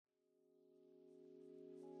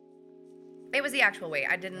It was the actual weight.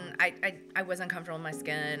 I wasn't comfortable in my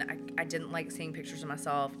skin. I didn't like seeing pictures of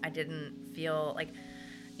myself. I didn't feel like,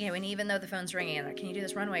 and even though the phone's ringing and like, can you do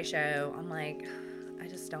this runway show? I'm like, I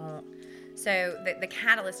just don't. So the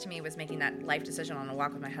catalyst to me was making that life decision on a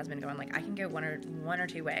walk with my husband, going like, I can go one or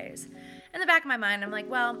two ways. In the back of my mind, I'm like,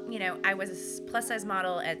 well, I was a plus size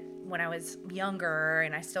model when I was younger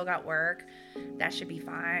and I still got work. That should be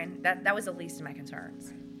fine. That was the least of my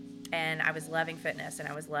concerns. And I was loving fitness and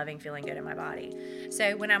I was loving feeling good in my body.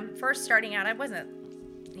 So when I'm first starting out, I wasn't,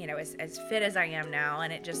 as fit as I am now.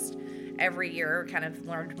 And it just, every year kind of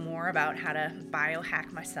learned more about how to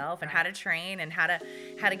biohack myself and how to train and how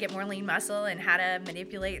to get more lean muscle and how to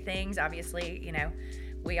manipulate things. Obviously,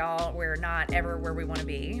 we're not ever where we want to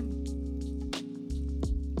be.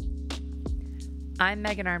 I'm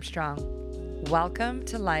Megan Armstrong. Welcome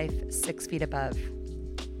to Life 6 Feet Above.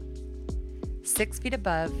 6 Feet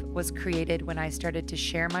Above was created when I started to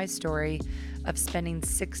share my story of spending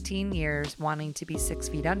 16 years wanting to be 6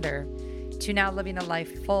 feet under to now living a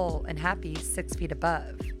life full and happy 6 feet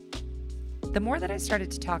above. The more that I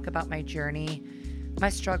started to talk about my journey, my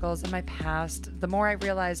struggles, and my past, the more I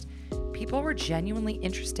realized people were genuinely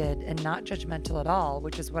interested and not judgmental at all,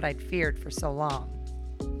 which is what I'd feared for so long.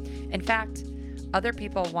 In fact, other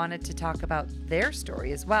people wanted to talk about their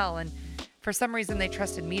story as well, and for some reason they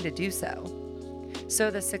trusted me to do so. So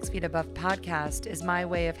the 6 Feet Above podcast is my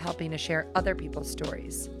way of helping to share other people's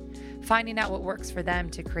stories, finding out what works for them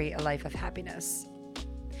to create a life of happiness.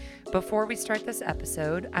 Before we start this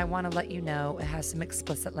episode, I want to let you know it has some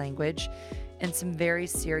explicit language and some very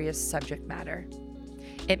serious subject matter.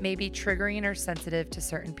 It may be triggering or sensitive to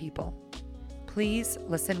certain people. Please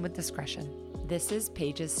listen with discretion. This is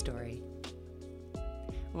Paige's story.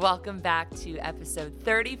 Welcome back to episode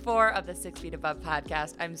 34 of the 6 Feet Above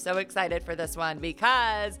podcast. I'm so excited for this one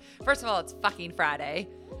because, first of all, it's fucking Friday.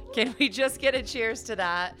 Can we just get a cheers to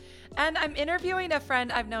that? And I'm interviewing a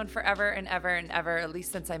friend I've known forever and ever and ever, at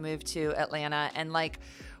least since I moved to Atlanta. And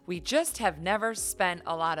we just have never spent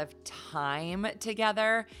a lot of time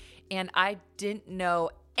together. And I didn't know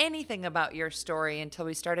anything about your story until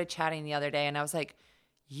we started chatting the other day. And I was like,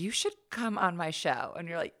 you should come on my show. And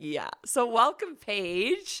you're like, yeah. So welcome,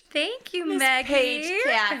 Paige. Thank you, Miss Maggie. Paige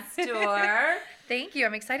Castor. Thank you.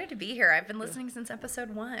 I'm excited to be here. I've been listening since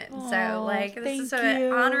episode 1. Oh, This is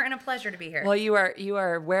an honor and a pleasure to be here. Well, you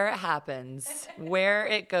are where it happens, where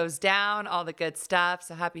it goes down, all the good stuff.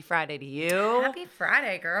 So happy Friday to you. Happy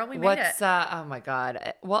Friday, girl. We made it. Oh my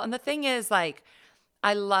God. Well, and the thing is, I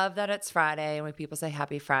love that it's Friday and when people say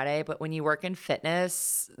happy Friday, but when you work in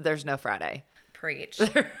fitness, there's no Friday. Preach.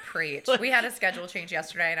 We had a schedule change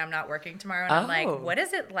yesterday and I'm not working tomorrow. And I'm like, what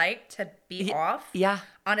is it like to be off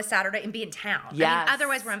on a Saturday and be in town? Yes.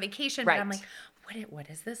 Otherwise we're on vacation, right. But I'm like, what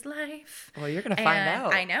is this life? Well, you're going to find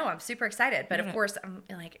out. I know. I'm super excited. But of course, I'm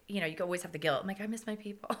like, you always have the guilt. I'm like, I miss my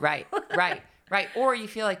people. Right. Or you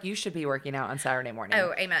feel like you should be working out on Saturday morning.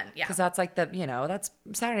 Oh, amen. Yeah. Because that's that's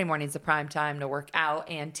Saturday morning's the prime time to work out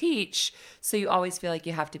and teach. So you always feel like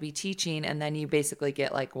you have to be teaching. And then you basically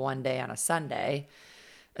get one day on a Sunday,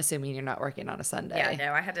 assuming you're not working on a Sunday. Yeah,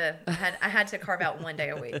 no, I had to carve out one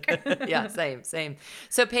day a week. Yeah, same.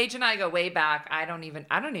 So Paige and I go way back. I don't even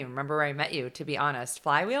remember where I met you, to be honest.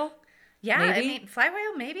 Flywheel? Yeah, maybe?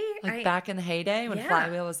 Flywheel, maybe. Back in the heyday when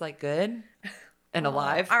Flywheel was good and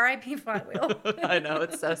alive. R.I.P. Flywheel. I know,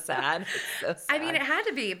 it's so sad. I mean, it had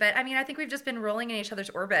to be, but I think we've just been rolling in each other's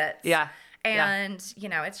orbits. Yeah. And,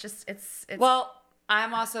 it's. Well,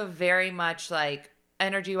 I'm also very much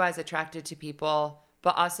energy-wise attracted to people,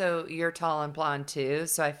 but also you're tall and blonde too.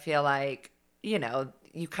 So I feel like, you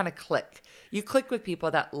kind of click. You click with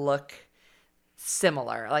people that look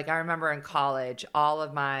similar. I remember in college, all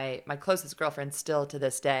of my closest girlfriends still to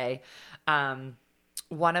this day,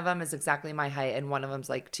 one of them is exactly my height and one of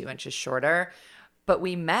them's 2 inches shorter. But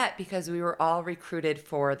we met because we were all recruited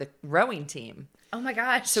for the rowing team. Oh my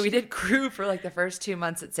gosh. So we did crew for the first 2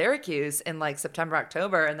 months at Syracuse in September,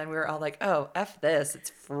 October. And then we were all like, oh, F this. It's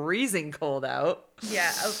freezing cold out.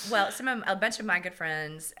 Yeah. Well, a bunch of my good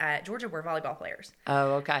friends at Georgia were volleyball players.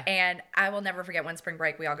 Oh, okay. And I will never forget one spring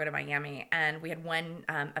break. We all go to Miami and we had one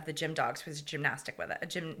of the gym dogs who was a gymnast.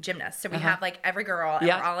 So we have every girl and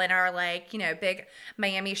we're all in our big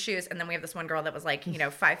Miami shoes. And then we have this one girl that was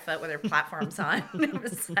 5 foot with her platforms on. It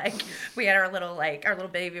was we had our little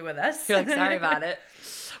baby with us. You're sorry about it.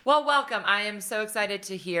 Well, welcome. I am so excited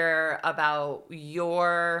to hear about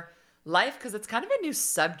your life because it's kind of a new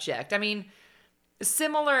subject. I mean,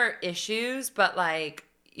 similar issues, but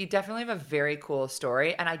you definitely have a very cool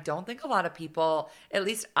story. And I don't think a lot of people, at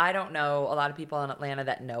least I don't know a lot of people in Atlanta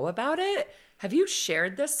that know about it. Have you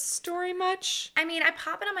shared this story much? I mean, I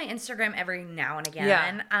pop it on my Instagram every now and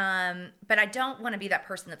again. But I don't want to be that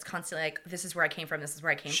person that's constantly like, this is where I came from, this is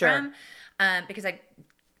where I came from. Because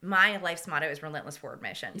my life's motto is relentless forward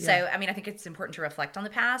motion. Yeah. So, I mean, I think it's important to reflect on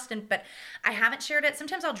the past, but I haven't shared it.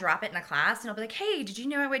 Sometimes I'll drop it in a class and I'll be like, hey, did you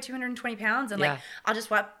know I weighed 220 pounds? And like, I'll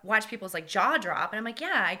just watch people's like jaw drop. And I'm like,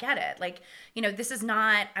 yeah, I get it. Like, you know, this is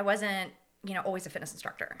not, I wasn't, you know, always a fitness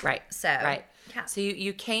instructor. Right. So, yeah. So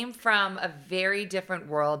you came from a very different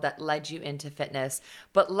world that led you into fitness,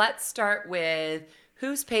 but let's start with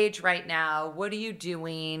whose page right now? What are you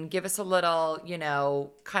doing? Give us a little, you know,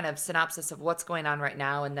 kind of synopsis of what's going on right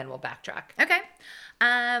now, and then we'll backtrack. Okay.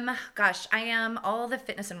 Gosh, I am all the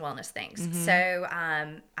fitness and wellness things. Mm-hmm. So,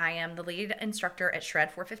 I am the lead instructor at Shred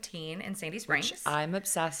 415 in Sandy Springs. Which I'm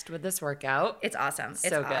obsessed with this workout. It's awesome. It's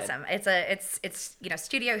so awesome. It's you know,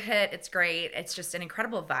 studio hit. It's great. It's just an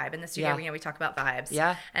incredible vibe in the studio. You know, we talk about vibes.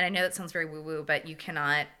 Yeah. And I know that sounds very woo woo, but you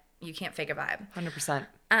can't fake a vibe. 100%.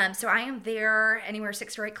 So I am there anywhere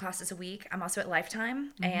 6 or 8 classes a week. I'm also at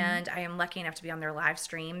Lifetime, and I am lucky enough to be on their live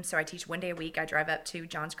stream. So I teach 1 day a week. I drive up to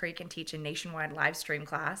Johns Creek and teach a nationwide live stream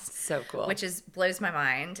class. So cool. Which blows my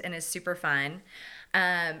mind and is super fun.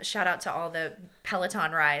 Shout out to all the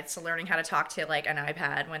Peloton rides to learning how to talk to like an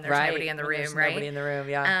iPad when there's nobody in the room, right? Nobody in the room,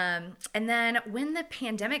 yeah. And then when the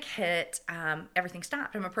pandemic hit, everything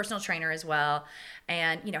stopped. I'm a personal trainer as well,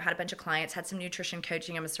 and you know, had a bunch of clients, had some nutrition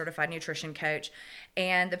coaching. I'm a certified nutrition coach,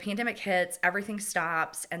 and the pandemic hits, everything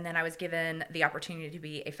stops, and then I was given the opportunity to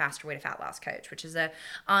be a Faster Way to Fat Loss coach, which is a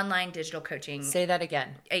online digital coaching. Say that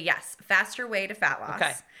again. Yes, Faster Way to Fat Loss.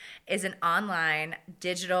 Okay. Is an online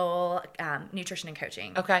digital nutrition and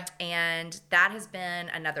coaching. Okay. And that has been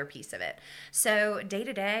another piece of it. So day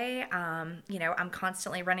to day, you know, I'm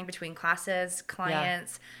constantly running between classes,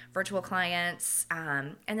 clients, virtual clients.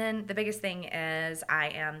 And then the biggest thing is I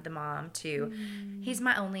am the mom to, he's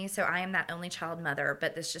my only, so I am that only child mother,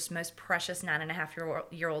 but this just most precious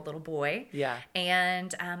 9.5-year-old little boy. Yeah.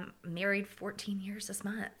 And married 14 years this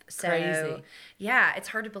month. So crazy. Yeah, it's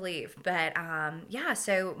hard to believe. But yeah,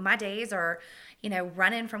 so my days are, you know,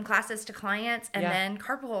 running from classes to clients and then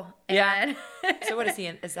carpool. And So what is he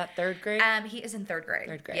in? Is that 3rd grade? He is in 3rd grade.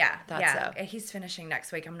 3rd grade. Yeah. He's finishing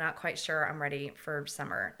next week. I'm not quite sure I'm ready for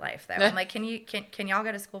summer life though. I'm like, can y'all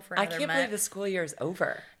go to school for another month? I can't believe the school year is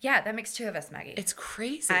over. Yeah, that makes 2 of us, Maggie. It's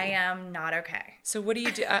crazy. I am not okay. So what do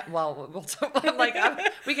you do? Well,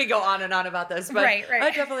 we could go on and on about this, but right. I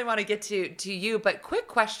definitely want to get to you. But quick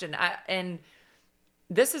question, and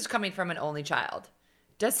this is coming from an only child.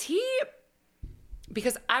 Does he,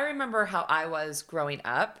 because I remember how I was growing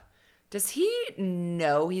up, does he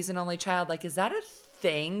know he's an only child? Like, is that a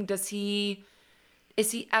thing? Is he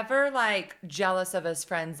ever like jealous of his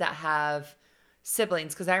friends that have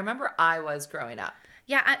siblings? Because I remember I was growing up.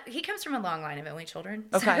 Yeah, he comes from a long line of only children.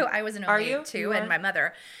 Okay. So I was an only too, You and my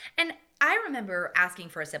mother. And I remember asking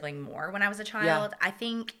for a sibling more when I was a child. Yeah. I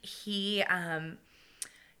think he's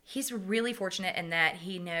really fortunate in that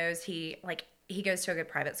he knows he goes to a good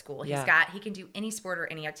private school. He can do any sport or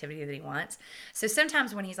any activity that he wants. So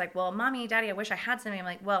sometimes when he's like, well, mommy, daddy, I wish I had something. I'm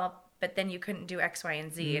like, well, but then you couldn't do X, Y,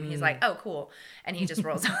 and Z. And he's like, oh, cool. And he just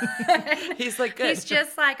rolls on. He's like, good. He's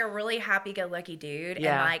just like a really happy-go-lucky dude.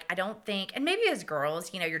 Yeah. And like, I don't think, and maybe as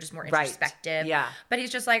girls, you know, you're just more introspective. Right. Yeah. But he's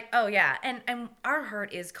just like, oh yeah. And our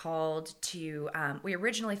heart is called to, we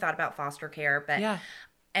originally thought about foster care, but,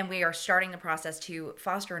 and we are starting the process to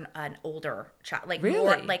foster an older child. Like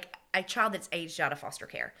more, like a child that's aged out of foster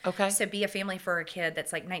care. Okay. So be a family for a kid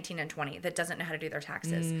that's like 19 and 20 that doesn't know how to do their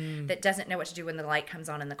taxes, that doesn't know what to do when the light comes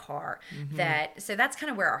on in the car. So that's kind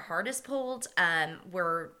of where our heart is pulled.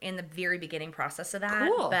 We're in the very beginning process of that.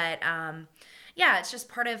 Cool. But yeah, it's just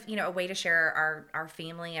part of, you know, a way to share our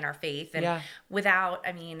family and our faith. And without,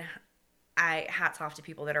 I mean, hats off to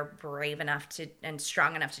people that are brave enough to and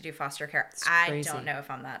strong enough to do foster care. I don't know if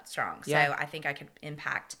I'm that strong. So I think I could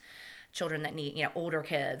impact children that need, you know, older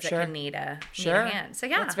kids that can need a hand. So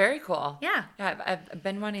that's very cool. Yeah. I've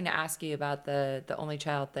been wanting to ask you about the only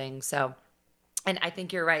child thing. So, and I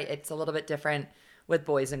think you're right. It's a little bit different with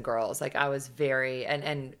boys and girls. Like I was very,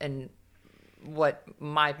 and what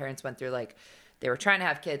my parents went through, like they were trying to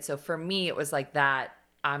have kids. So for me, it was like that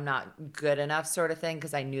I'm not good enough sort of thing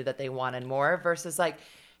because I knew that they wanted more versus like,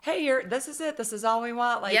 hey, this is it. This is all we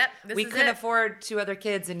want. Like we couldn't afford 2 other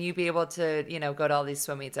kids and you be able to, you know, go to all these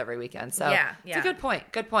swim meets every weekend. So it's a good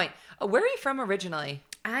point. Good point. Where are you from originally?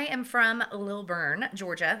 I am from Lilburn,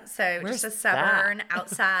 Georgia. So just a suburb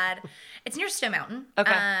outside. It's near Stone Mountain.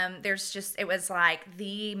 Okay. It was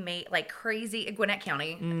like crazy Gwinnett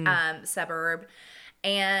County suburb.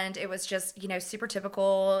 And it was just, you know, super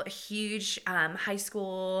typical, huge high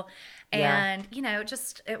school. And, you know,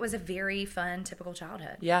 just, it was a very fun, typical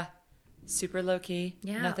childhood. Yeah. Super low key.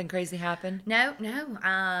 Yeah. Nothing crazy happened. No.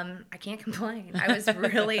 I can't complain. I was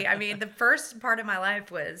really, I mean, the first part of my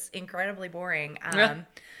life was incredibly boring.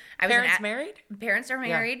 Parents married? Parents are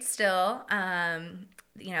married still.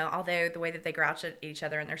 You know, although the way that they grouch at each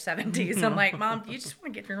other in their 70s, I'm like, Mom, you just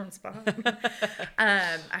want to get your own spot.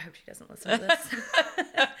 I hope she doesn't listen to this.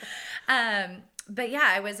 But yeah,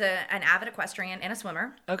 I was an avid equestrian and a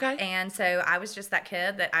swimmer. Okay. And so I was just that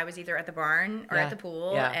kid that I was either at the barn or at the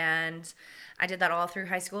pool. Yeah. And I did that all through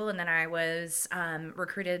high school. And then I was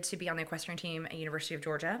recruited to be on the equestrian team at University of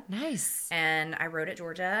Georgia. Nice. And I rode at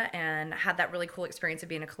Georgia and had that really cool experience of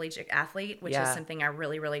being a collegiate athlete, which is something I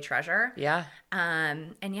really, really treasure. Yeah.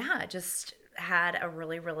 And yeah, just had a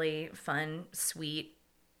really, really fun, sweet,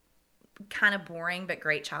 kind of boring but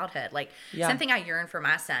great childhood. Like something I yearn for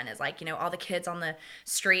my son is like, you know, all the kids on the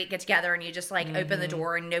street get together and you just like open the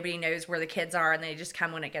door and nobody knows where the kids are and they just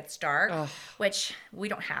come when it gets dark, which we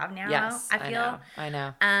don't have now. Yes, I feel. I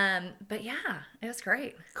know. But yeah, it was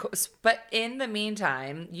great. Cool. But in the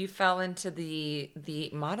meantime, you fell into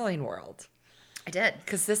the modeling world. I did.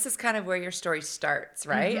 Because this is kind of where your story starts,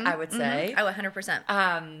 right? I would say. Oh,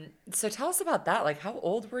 100%. So tell us about that. Like, how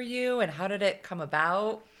old were you and how did it come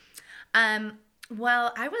about?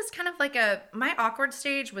 Well, I was kind of like my awkward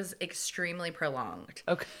stage was extremely prolonged.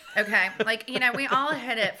 Okay. Like, you know, we all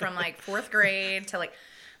hit it from like 4th grade to like,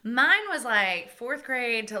 mine was like 4th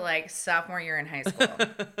grade to like sophomore year in high school,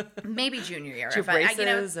 maybe junior year. Your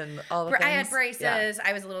braces and all the things. I had braces. Yeah.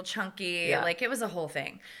 I was a little chunky. Yeah. Like it was a whole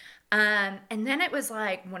thing. And then it was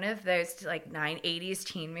like one of those like 80s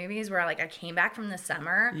teen movies where like I came back from the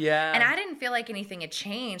summer. Yeah. And I didn't feel like anything had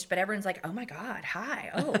changed, but everyone's like, oh my God,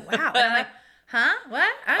 hi. Oh, wow. And I'm like, huh?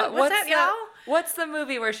 What? Oh, what's up, y'all? What's the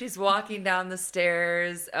movie where she's walking down the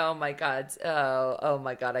stairs? Oh my God. Oh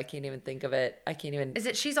my God. I can't even think of it. I can't even. Is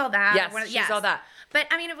it She's All That? Yes, She's All That. But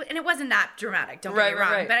I mean, it wasn't that dramatic. Don't get me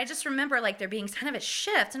wrong. Right. But I just remember like there being kind of a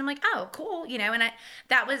shift, and I'm like, oh, cool, you know. And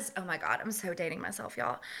that was, oh my God, I'm so dating myself,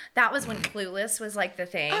 y'all. That was when Clueless was like the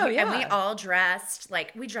thing. Oh yeah. And we all dressed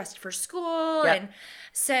we dressed for school, and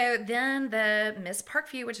so then the Miss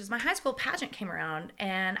Parkview, which is my high school pageant, came around,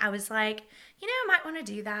 and I was like, you know, I might want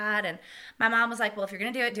to do that. And my mom was like, well, if you're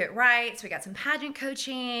going to do it right. So we got some pageant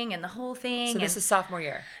coaching and the whole thing. So this is sophomore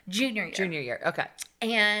year? Junior year. Junior year. Okay.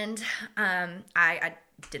 And I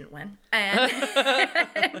didn't win.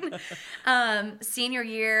 And senior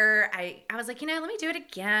year, I was like, you know, let me do it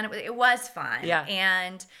again. It was fun. Yeah.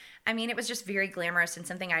 And I mean, it was just very glamorous and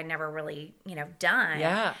something I'd never really, you know, done.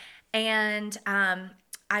 Yeah. And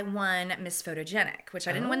I won Miss Photogenic, which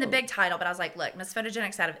I didn't win the big title, but I was like, look, Miss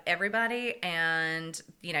Photogenic's out of everybody and,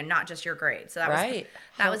 you know, not just your grade. So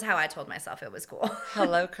that was how I told myself it was cool.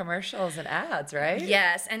 Hello commercials and ads, right?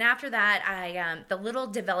 Yes. And after that, I the little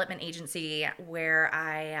development agency where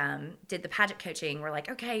I did the pageant coaching, we're like,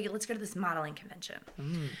 okay, let's go to this modeling convention.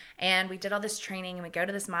 And we did all this training and we go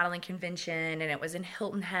to this modeling convention and it was in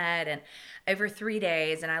Hilton Head and over 3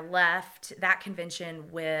 days. And I left that convention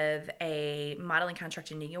with a modeling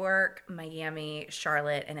contract in New York, Miami,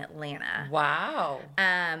 Charlotte, and Atlanta. Wow.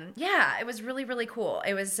 Yeah, it was really, really cool.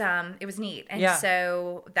 It was neat. And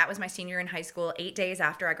so that was my senior year in high school. 8 days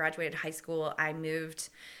after I graduated high school, I moved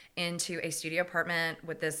into a studio apartment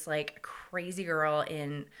with this like crazy girl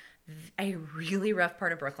in a really rough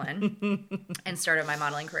part of Brooklyn and started my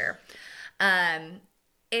modeling career.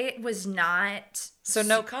 It was not... So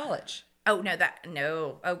no college? Oh,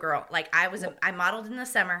 no. Oh, girl. Like, I modeled in the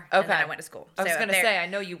summer, and then I went to school. I was going to say, I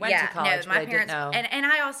know you went to college, but I didn't know. And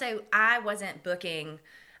I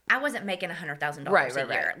wasn't making $100,000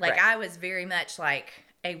 a year. Like, I was very much like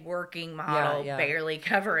a working model, barely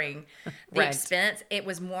covering the expense. It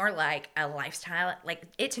was more like a lifestyle. Like,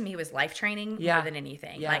 it to me was life training more than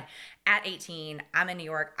anything. Like, at 18, I'm in New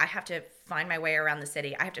York. I have to find my way around the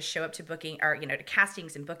city. I have to show up to booking or, you know, to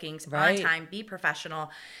castings and bookings on time, be professional,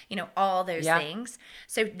 you know, all those things.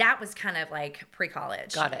 So that was kind of like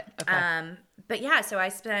pre-college. Got it. Okay. But yeah, so I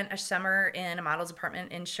spent a summer in a model's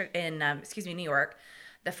apartment in New York.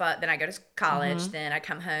 Then I go to college. Then I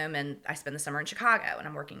come home and I spend the summer in Chicago, and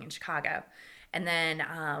I'm working in Chicago. And then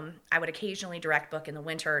I would occasionally direct book in the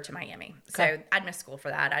winter to Miami. Okay. So I'd miss school for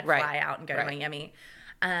that. I'd fly out and go to Miami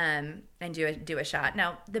and do a shot.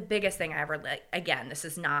 Now, the biggest thing I ever, again, this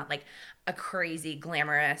is not like a crazy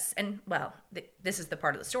glamorous, and well, this is the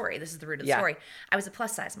part of the story. This is the root of the story. I was a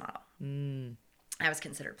plus size model. I was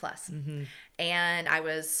considered plus. And I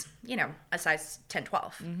was, you know, a size 10,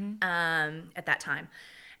 12 at that time.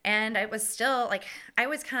 And it was still like, I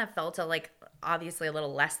always kind of felt obviously a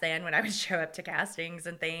little less than when I would show up to castings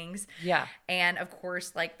and things. Yeah. And of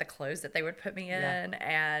course, like the clothes that they would put me in,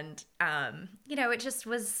 and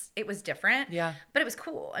it was different. Yeah. But it was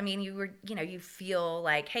cool. I mean, you feel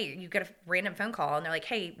like, hey, you get a random phone call and they're like,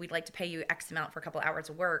 hey, we'd like to pay you X amount for a couple hours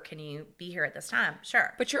of work. Can you be here at this time?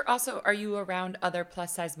 Sure. But are you around other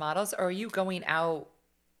plus size models, or are you going out?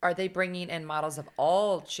 Are they bringing in models of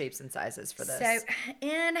all shapes and sizes for this?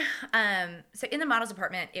 So in the models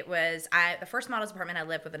department, it was the first models department. I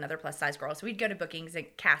lived with another plus size girl, so we'd go to bookings and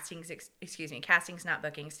castings. Castings, not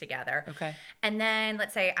bookings, together. Okay. And then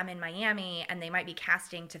let's say I'm in Miami, and they might be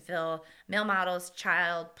casting to fill male models,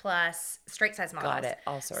 child plus, straight size models. Got it.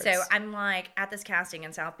 All sorts. So I'm like at this casting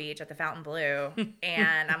in South Beach at the Fountain Blue,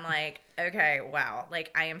 and I'm like, okay, wow, like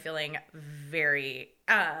I am feeling very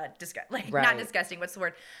not disgusting. What's the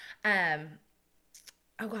word?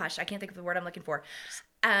 Oh gosh, I can't think of the word I'm looking for.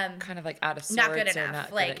 Kind of like out of sorts. Not good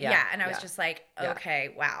enough. And I was just like,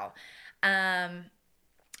 okay, wow. And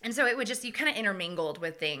so it would just, you kind of intermingled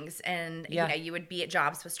with things, and you would be at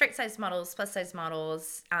jobs with straight size models, plus size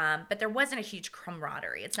models, but there wasn't a huge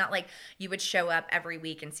camaraderie. It's not like you would show up every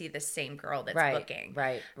week and see the same girl that's booking.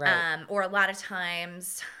 Right. Or a lot of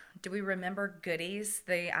times, do we remember Goodies?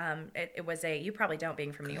 It was you probably don't,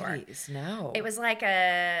 being from New York. Goodies, no. It was like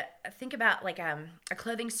think about like a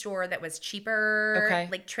clothing store that was cheaper,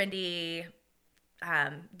 like trendy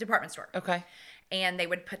department store. Okay. And they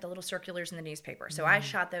would put the little circulars in the newspaper. So I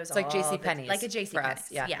shot those. It's like JCPenney's. Like a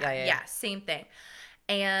JCPenney's. Yeah. Same thing.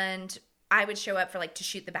 And I would show up for to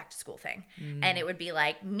shoot the back to school thing. And it would be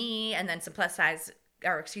like me and then some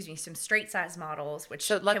some straight size models.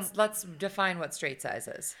 So let's define what straight size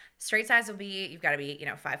is. Straight size will be, you've got to be,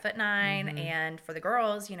 5'9", and for the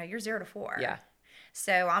girls, you're 0 to 4. Yeah.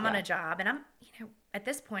 So I'm on a job, and I'm, at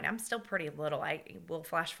this point, I'm still pretty little. I will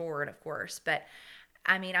flash forward, of course, but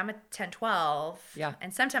I mean, I'm a 10, 12. Yeah.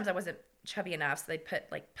 And sometimes I wasn't chubby enough, so they'd put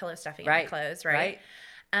pillow stuffing in my clothes, right?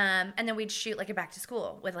 And then we'd shoot a back to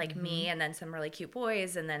school with me and then some really cute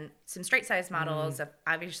boys and then some straight size models.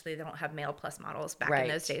 Obviously, they don't have male plus models back in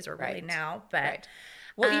those days, or really now, but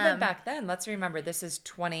well, even back then, let's remember this is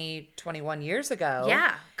 21 years ago.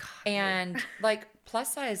 Yeah. God. And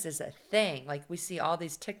plus size is a thing. We see all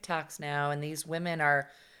these TikToks now, and these women are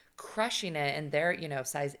crushing it, and they're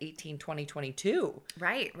size 18, 20, 22.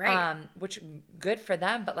 Right. Which good for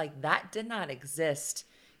them, but that did not exist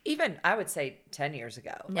even, I would say, 10 years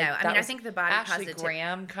ago. No, I think the body Ashley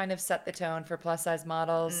Graham kind of set the tone for plus size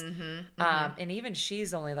models. And even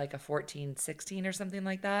she's only a 14, 16 or something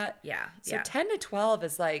like that. Yeah. So 10 to 12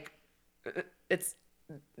 is it's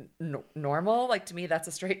normal. To me, that's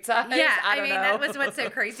a straight size. Yeah, I don't know. that was what's so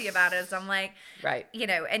crazy about it, is I'm like, right.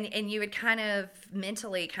 And you would kind of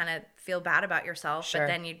mentally kind of feel bad about yourself, Sure. but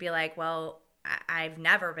then you'd be like, well, I've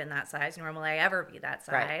never been that size, nor will I ever be that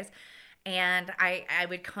size. Right. And I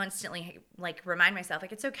would constantly remind myself,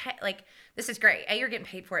 it's okay. This is great. A, you're getting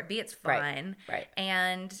paid for it. B, it's fun. Right.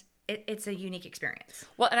 And it's a unique experience.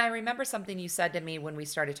 Well, and I remember something you said to me when we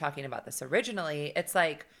started talking about this originally. It's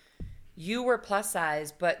you were plus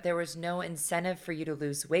size, but there was no incentive for you to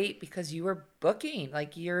lose weight because you were booking.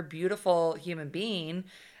 You're a beautiful human being,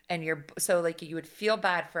 and you would feel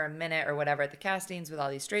bad for a minute or whatever at the castings with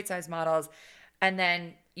all these straight size models, and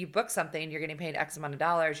then you book something, you're getting paid X amount of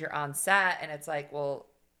dollars, you're on set, and it's well,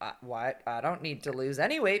 what? I don't need to lose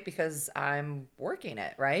any weight because I'm working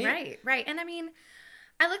it, right? Right. And I mean,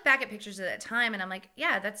 I look back at pictures of that time, and I'm like,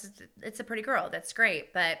 yeah, it's a pretty girl. That's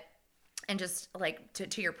great. But, and just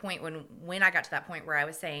to your point, when I got to that point where I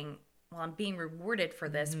was saying, well, I'm being rewarded for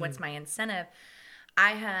this, what's my incentive?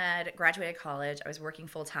 I had graduated college. I was working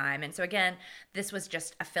full time. And so again, this was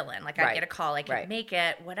just a fill-in. I'd get a call, I could make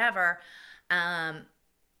it, whatever.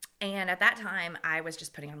 And at that time, I was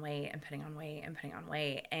just putting on weight and putting on weight and putting on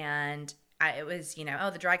weight. And it was,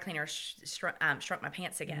 the dry cleaner shrunk my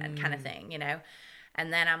pants again kind of thing,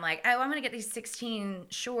 And then I'm like, oh, I'm going to get these 16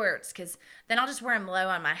 shorts because then I'll just wear them low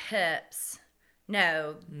on my hips.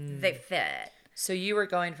 No, they fit. So you were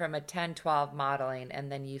going from a 10, 12 modeling,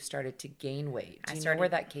 and then you started to gain weight. Do you know where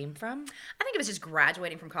that came from? I think it was just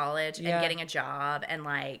graduating from college and getting a job and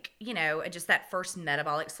just that first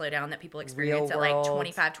metabolic slowdown that people experience at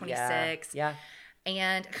 25, 26. Yeah.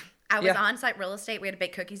 And I was on-site real estate. We had to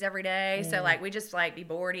bake cookies every day. So we just be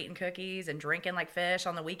bored eating cookies and drinking fish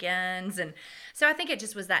on the weekends. And so I think it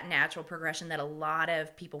just was that natural progression that a lot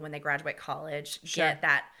of people when they graduate college get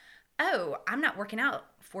that, oh, I'm not working out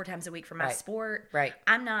 4 times a week for my sport. Right.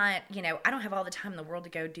 I'm not, I don't have all the time in the world to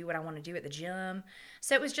go do what I want to do at the gym.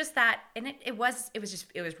 So it was just that, and it was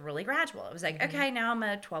really gradual. It was okay, now I'm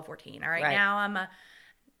a 12, 14. All right, now I'm a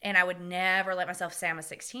And I would never let myself say I'm a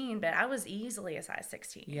 16, but I was easily a size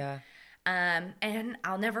 16. Yeah. And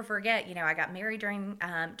I'll never forget, I got married during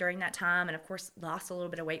that time, and of course lost a little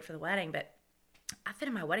bit of weight for the wedding, but I fit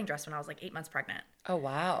in my wedding dress when I was like 8 months pregnant. Oh,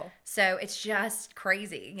 wow. So it's just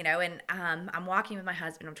crazy, and I'm walking with my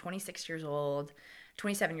husband. I'm 27 years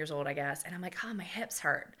old, I guess. And I'm like, oh, my hips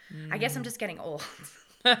hurt. I guess I'm just getting old.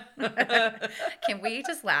 Can we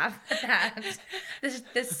just laugh at that?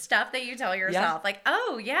 This stuff that you tell yourself, like,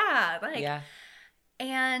 oh yeah, like, yeah.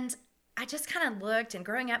 And I just kind of looked, and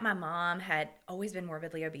growing up, my mom had always been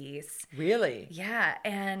morbidly obese. Really? Yeah,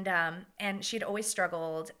 and she'd always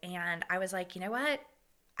struggled, and I was like, you know what?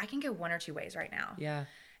 I can go one or two ways right now. Yeah.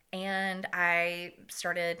 And I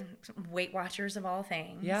started Weight Watchers of all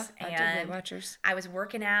things. Yeah, I and did Weight Watchers. I was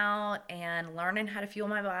working out and learning how to fuel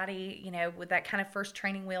my body, with that kind of first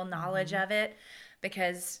training wheel knowledge of it,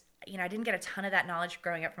 because, I didn't get a ton of that knowledge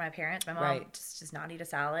growing up from my parents. My mom just does not eat a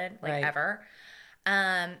salad, like ever.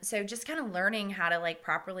 So just kind of learning how to like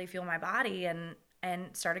properly fuel my body, and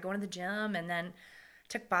started going to the gym, and then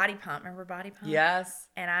took Body Pump. Remember Body Pump? Yes.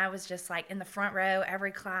 And I was just like in the front row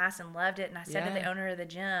every class and loved it. And I said to the owner of the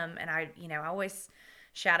gym, and I always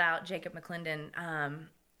shout out Jacob McClendon.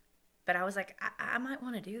 But I was like, I might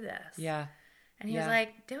want to do this. Yeah. And he was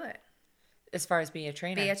like, do it. As far as being a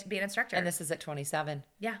trainer. Be an instructor. And this is at 27.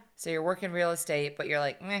 Yeah. So you're working real estate, but you're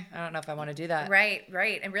like, I don't know if I want to do that. Right.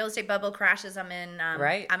 And real estate bubble crashes. I'm in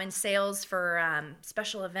I'm in sales for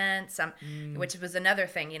special events, which was another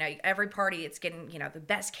thing. Every party, it's getting, the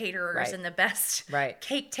best caterers and the best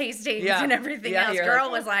cake tastings and everything else.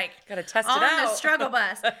 Girl was like, gotta test it on out. the struggle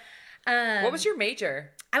bus. What was your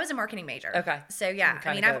major? I was a marketing major. Okay. So yeah,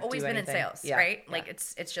 I've always been in sales, right? Yeah. Like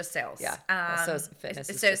it's just sales. Yeah. So fitness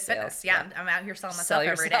is so just fitness. sales. Yeah. I'm out here selling myself Sell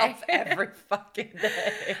every yourself day. every fucking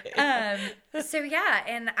day. So yeah,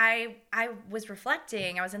 and I was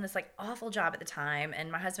reflecting. I was in this like awful job at the time, and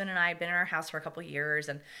my husband and I had been in our house for a couple of years,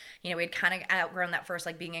 and we'd kind of outgrown that first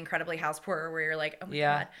like being incredibly house poor, where you're like, oh my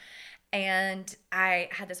God. And I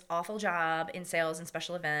had this awful job in sales and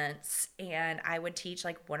special events, and I would teach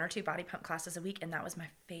like 1 or 2 Body Pump classes a week, and that was my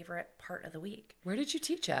favorite part of the week. Where did you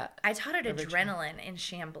teach at? I taught at Adrenaline in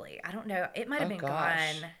Chambly. I don't know. It might have been gone.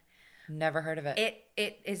 Never heard of it.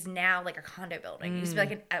 It is now like a condo building. It used to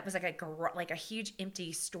be it was like a huge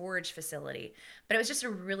empty storage facility, but it was just a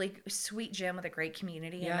really sweet gym with a great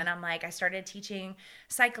community. Yeah. And then I started teaching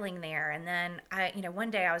cycling there, and then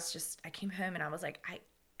one day I came home and I was like,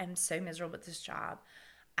 I'm so miserable with this job.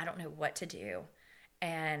 I don't know what to do.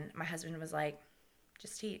 And my husband was like,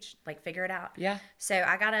 just teach, like figure it out. Yeah. So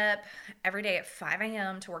I got up every day at 5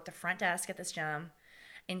 a.m. to work the front desk at this gym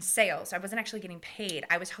in sales. I wasn't actually getting paid.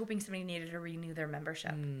 I was hoping somebody needed to renew their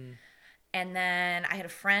membership. And then I had a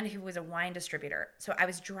friend who was a wine distributor. So I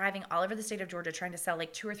was driving all over the state of Georgia trying to sell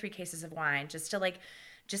like 2 or 3 cases of wine just to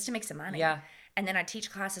make some money. Yeah. And then I teach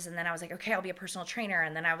classes, and then I was like, okay, I'll be a personal trainer.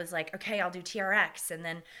 And then I was like, okay, I'll do TRX. And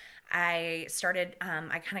then I started,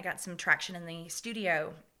 I kind of got some traction in the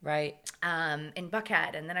studio. Right. In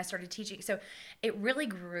Buckhead. And then I started teaching. So it really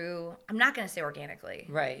grew. I'm not going to say organically.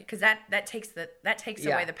 Right. Because that takes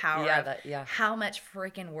away the power of how much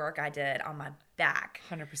freaking work I did on my back.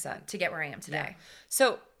 100%. To get where I am today. Yeah.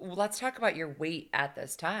 So let's talk about your weight at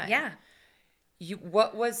this time. Yeah.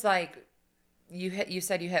 What was like, you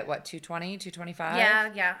said you hit what, 220, 225?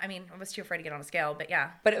 Yeah. I mean, I was too afraid to get on a scale, but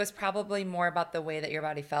yeah. But it was probably more about the way that your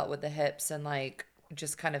body felt with the hips and like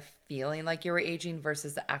just kind of feeling like you were aging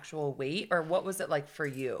versus the actual weight, or what was it like for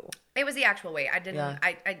you? It was the actual weight.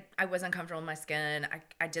 I wasn't comfortable in my skin.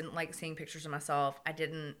 I didn't like seeing pictures of myself. I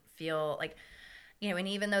didn't feel like, and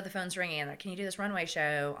even though the phone's ringing, like, can you do this runway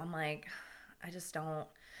show? I'm like, I just don't.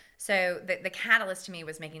 So the catalyst to me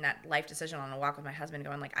was making that life decision on a walk with my husband,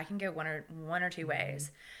 going like, I can go one or two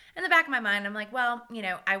ways. In the back of my mind, I'm like, well,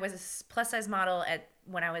 I was a plus size model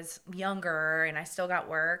when I was younger, and I still got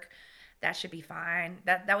work. That should be fine.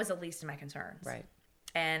 That was the least of my concerns. Right.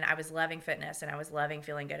 And I was loving fitness, and I was loving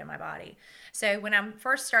feeling good in my body. So when I'm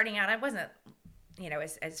first starting out, I wasn't,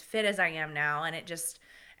 as fit as I am now, and it just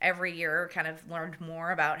every year kind of learned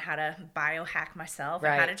more about how to biohack myself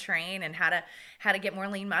and how to train and how to get more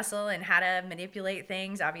lean muscle and how to manipulate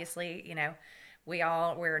things. Obviously,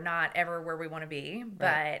 we're not ever where we want to be,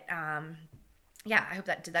 but yeah, I hope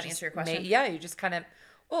did that answer your question? Yeah, you just kind of,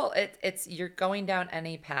 well, it's you're going down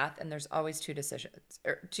any path, and there's always 2 decisions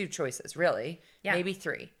or 2 choices, really, maybe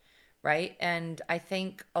 3, right? And I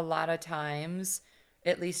think a lot of times,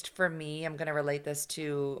 at least for me, I'm going to relate this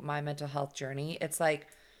to my mental health journey. It's like,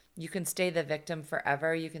 you can stay the victim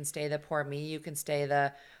forever. You can stay the poor me. You can stay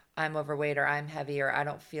the, I'm overweight or I'm heavy or I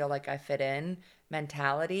don't feel like I fit in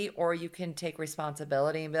mentality, or you can take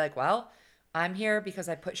responsibility and be like, well, I'm here because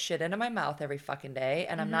I put shit into my mouth every fucking day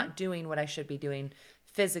and I'm not doing what I should be doing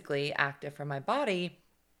physically active for my body.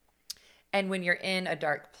 And when you're in a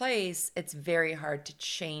dark place, it's very hard to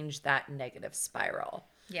change that negative spiral.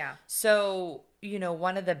 Yeah. So,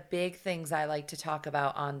 one of the big things I like to talk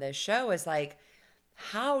about on this show is like,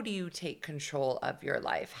 how do you take control of your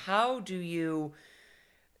life? How do you,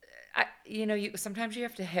 sometimes you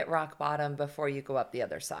have to hit rock bottom before you go up the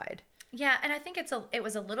other side. Yeah, and I think it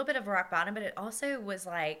was a little bit of a rock bottom, but it also was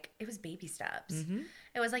like, it was baby steps. Mm-hmm.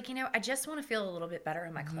 It was like, I just want to feel a little bit better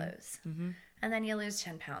in my clothes. Mm-hmm. And then you lose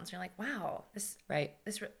 10 pounds. You're like, wow, this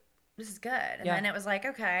is good. And then it was like,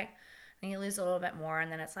 okay. And you lose a little bit more.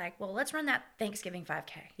 And then it's like, well, let's run that Thanksgiving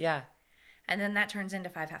 5K. Yeah. And then that turns into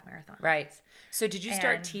 5 half marathons. Right. So did you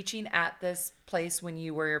start teaching at this place when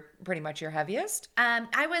you were pretty much your heaviest?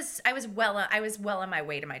 I was well on my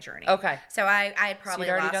way to my journey. Okay. So I had probably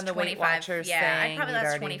so you'd already lost done the 25. Weight Watchers yeah, thing. I probably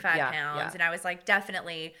lost 25 pounds, and I was like,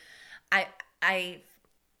 definitely,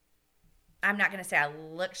 I'm not going to say I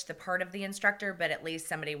looked the part of the instructor, but at least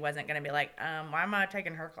somebody wasn't going to be like, why am I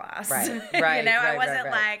taking her class? Right. I wasn't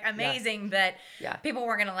like amazing, but people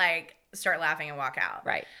weren't going to like start laughing and walk out.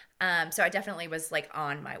 Right. So I definitely was like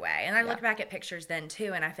on my way. And I look back at pictures then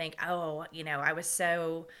too, and I think, oh, I was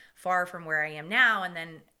so far from where I am now. And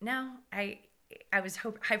then no, I was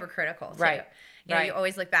hypercritical too. Right. You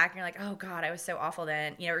always look back and you're like, oh God, I was so awful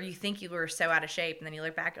then. Or you think you were so out of shape, and then you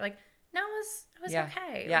look back, you're like, no, it was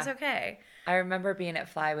okay. It was okay. I remember being at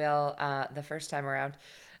Flywheel the first time around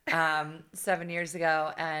 7 years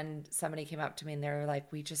ago, and somebody came up to me and they were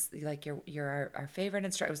like, we just like you're our favorite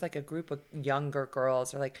instructor. It was like a group of younger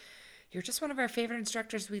girls. They're like, you're just one of our favorite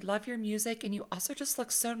instructors. We love your music, and you also just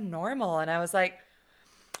look so normal. And I was like,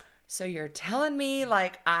 so you're telling me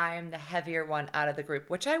like I'm the heavier one out of the group,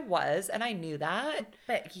 which I was, and I knew that.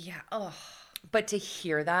 But yeah, But to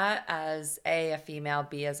hear that as a female,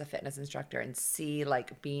 B as a fitness instructor, and C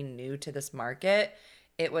like being new to this market,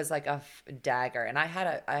 it was like a dagger. And I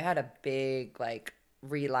had a big like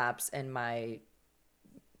relapse in my,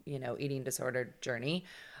 eating disorder journey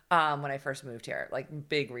when I first moved here, like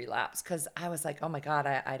big relapse, because I was like, oh my God,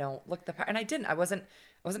 I don't look the part, and I didn't. I wasn't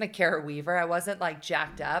a Kara Weaver. I wasn't like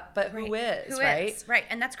jacked up, but who is, right? Right,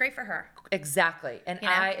 and that's great for her. Exactly. And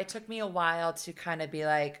it took me a while to kind of be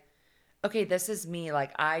like, okay, this is me.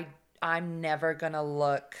 Like I'm never going to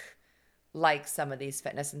look like some of these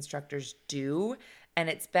fitness instructors do. And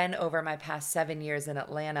it's been over my past 7 years in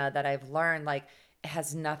Atlanta that I've learned like it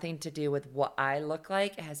has nothing to do with what I look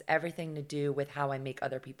like. It has everything to do with how I make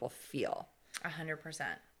other people feel. 100%.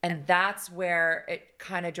 And that's where it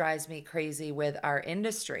kind of drives me crazy with our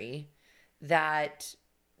industry, that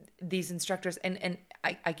these instructors, and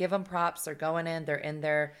I give them props. They're going in, they're in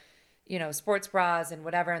their sports bras and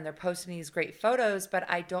whatever, and they're posting these great photos, but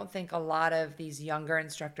I don't think a lot of these younger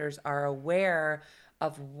instructors are aware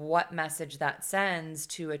of what message that sends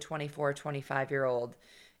to a 24, 25-year-old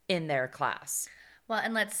in their class. Well,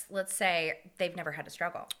 and let's say they've never had a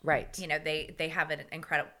struggle. Right. They have an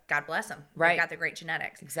incredible, God bless them. Right. They've got the great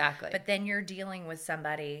genetics. Exactly. But then you're dealing with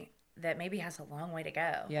somebody that maybe has a long way to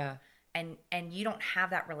go. Yeah. And you don't have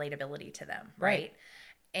that relatability to them. Right.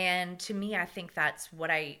 And to me, I think that's what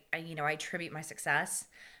I attribute my success,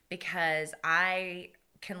 because I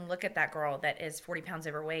can look at that girl that is 40 pounds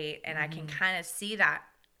overweight, and I can kind of see that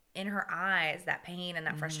in her eyes, that pain and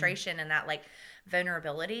that frustration and that like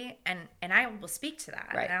vulnerability. And I will speak to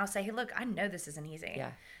that. Right. And I'll say, hey, look, I know this isn't easy.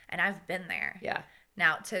 Yeah. And I've been there. Yeah.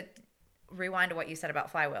 Now, to rewind to what you said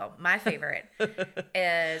about Flywheel, my favorite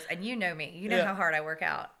is, and you know me, how hard I work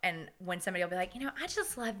out. And when somebody will be like, I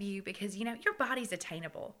just love you because, your body's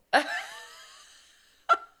attainable. And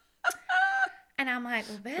I'm like,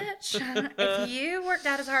 well, bitch, if you worked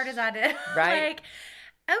out as hard as I did, right? like,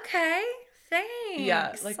 okay, thanks.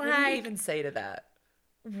 Yeah, like what do you even say to that?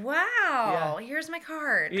 Wow, here's my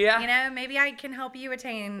card. Yeah. Maybe I can help you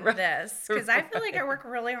attain this, because I feel like I work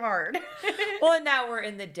really hard. Well, and now we're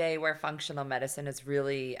in the day where functional medicine is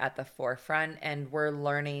really at the forefront, and we're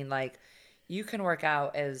learning like you can work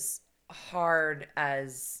out as hard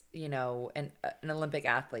as, an Olympic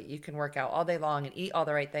athlete. You can work out all day long and eat all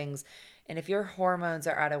the right things. And if your hormones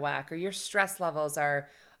are out of whack, or your stress levels are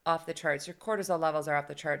off the charts, your cortisol levels are off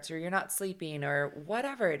the charts, or you're not sleeping, or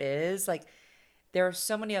whatever it is, like there are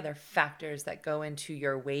so many other factors that go into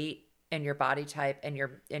your weight and your body type and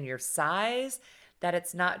your size, that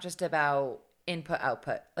it's not just about input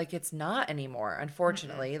output. Like it's not anymore,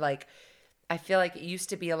 unfortunately. Like I feel like it used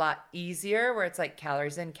to be a lot easier, where it's like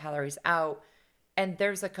calories in, calories out. And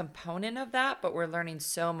there's a component of that, but we're learning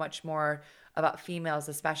so much more about females,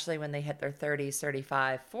 especially when they hit their 30s,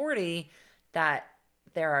 35, 40, that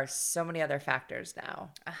there are so many other factors now.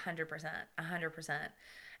 100%, 100%.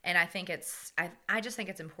 And I think I just think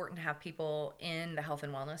it's important to have people in the health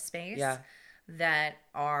and wellness space that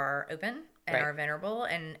are open and are vulnerable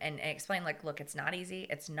and explain, like, look, it's not easy.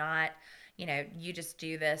 It's not, you just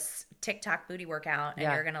do this TikTok booty workout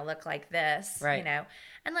and you're going to look like this,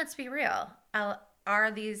 and let's be real.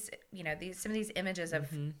 Are these, some of these images of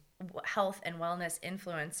health and wellness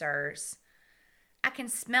influencers, I can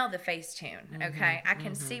smell the Facetune, okay? I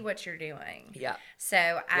can see what you're doing. Yeah.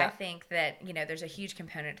 So I think that, there's a huge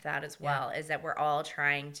component to that as well, is that we're all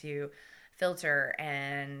trying to filter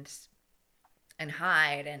and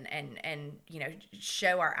hide and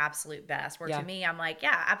show our absolute best. Where to me, I'm like,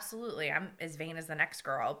 yeah, absolutely. I'm as vain as the next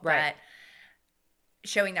girl. But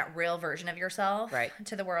showing that real version of yourself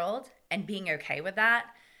to the world and being okay with that,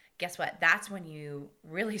 guess what? That's when you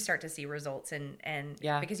really start to see results and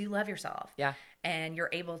because you love yourself. Yeah. And you're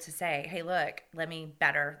able to say, hey, look, let me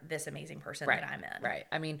better this amazing person that I'm in. Right.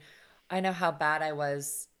 I mean, I know how bad I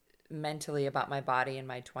was mentally about my body in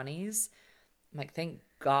my 20s. I'm like, thank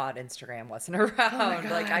God Instagram wasn't around. Oh God,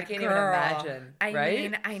 like, I can't even imagine. I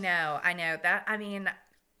mean, I know that. I mean,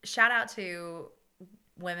 shout out to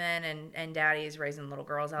women and daddies raising little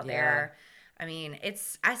girls out there. I mean,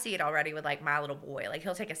 I see it already with, like, my little boy. Like,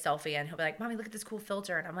 he'll take a selfie and he'll be like, Mommy, look at this cool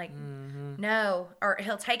filter. And I'm like, no. Or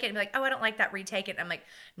he'll take it and be like, oh, I don't like that. Retake it. And I'm like,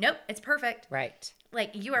 nope, it's perfect. Right.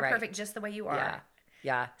 Like, you are perfect just the way you are. Yeah.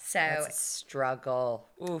 Yeah. So that's a struggle.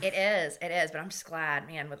 Oof. It is. But I'm just glad,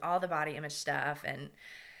 man, with all the body image stuff. And,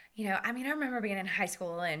 I mean, I remember being in high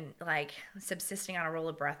school and, like, subsisting on a roll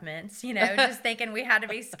of breath mints, just thinking we had to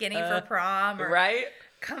be skinny for prom. Or,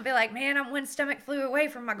 come be like, man, I'm one stomach flew away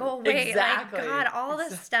from my goal weight. Exactly. Like, God, all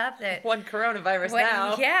this stuff that one coronavirus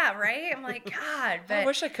now. Yeah, right. I'm like, God, but I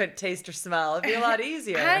wish I could taste or smell. It'd be a lot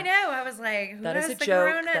easier. I know. I was like, who that is is a the joke.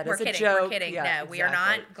 corona? That We're is kidding. A joke. We're kidding. Yeah, no, we are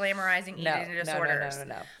not glamorizing eating disorders.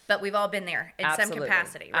 No. But we've all been there in some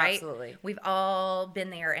capacity, right? Absolutely. We've all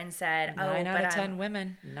been there and said, 9 out of 10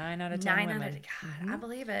 women. 9 out of 10 women. God, I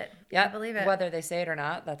believe it. Yeah, I believe it. Whether they say it or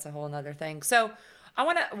not, that's a whole other thing. So I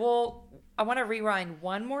want to rewind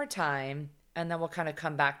one more time, and then we'll kind of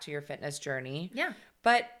come back to your fitness journey. Yeah.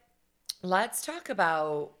 But let's talk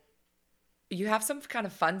about, you have some kind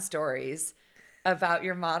of fun stories about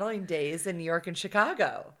your modeling days in New York and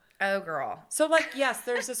Chicago. Oh, girl. So, like, yes,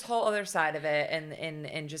 there's this whole other side of it,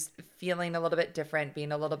 and just feeling a little bit different,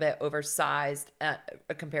 being a little bit oversized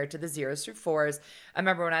compared to the 0s through 4s. I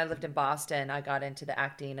remember when I lived in Boston, I got into the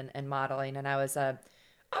acting and modeling, and I was a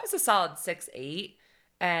solid 6'8".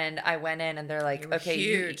 And I went in and they're like, okay,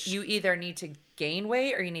 you either need to gain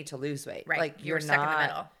weight or you need to lose weight. Right. Like, you're stuck in the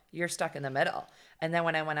middle. You're stuck in the middle. And then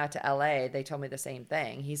when I went out to LA, they told me the same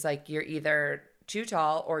thing. He's like, you're either too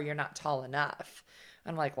tall or you're not tall enough.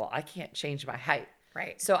 I'm like, well, I can't change my height.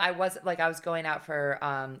 Right. So I was going out for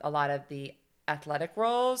a lot of the athletic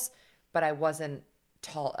roles, but I wasn't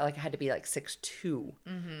tall. Like, I had to be like 6'2",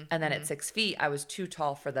 and then at 6 feet, I was too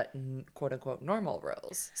tall for the quote unquote normal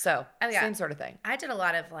roles. So same sort of thing. I did a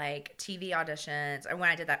lot of, like, TV auditions, and when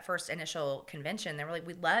I did that first initial convention, they were like,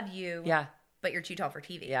 "We love you, but you're too tall for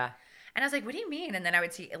TV." Yeah, and I was like, "What do you mean?" And then I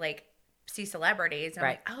would see celebrities, and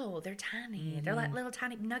I'm like, oh, they're tiny. They're like little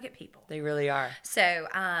tiny nugget people. They really are. So,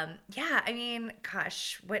 I mean,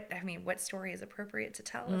 gosh, what story is appropriate to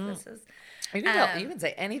tell if this is? You can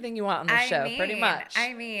say anything you want on the show, pretty much.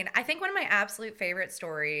 I mean, I think one of my absolute favorite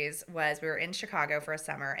stories was we were in Chicago for a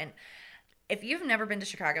summer, and if you've never been to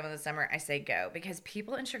Chicago in the summer, I say go, because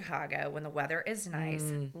people in Chicago, when the weather is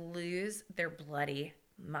nice, lose their bloody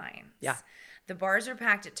minds. Yeah. The bars are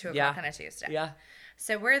packed at 2 o'clock on a Tuesday. Yeah.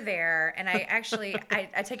 So we're there, and I actually,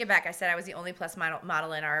 I take it back. I said I was the only plus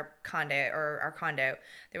model in our condo.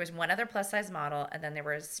 There was one other plus size model, and then there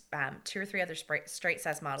was 2 or 3 other straight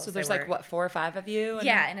size models. So there's 4 or 5 of you? In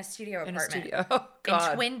a studio apartment. In a studio. Oh,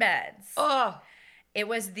 God. In twin beds. Oh. It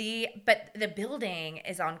was but the building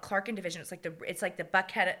is on Clark and Division. It's like the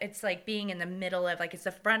Buckhead. It's like being in the middle of, like, it's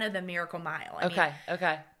the front of the Miracle Mile. I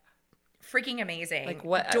mean, freaking amazing. Like,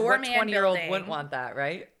 what 20-year-old wouldn't want that,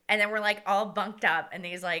 right? And then we're, like, all bunked up in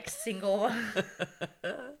these, like, single.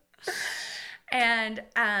 And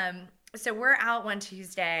so we're out one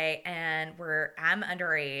Tuesday, and I'm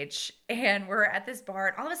underage, and we're at this bar,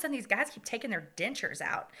 and all of a sudden these guys keep taking their dentures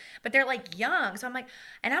out, but they're, like, young. So I'm like,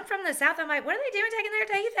 and I'm from the South. I'm like, what are they doing taking their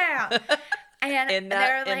teeth out? And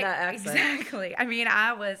they're like, in that accent. Exactly. I mean,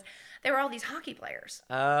 there were all these hockey players.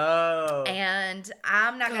 Oh. And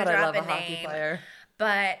I'm not going to drop a name. Player.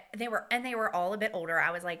 But they were all a bit older. I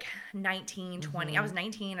was like 19, 20. I was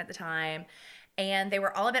 19 at the time. And they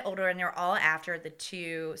were all a bit older, and they were all after the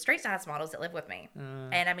two straight size models that live with me.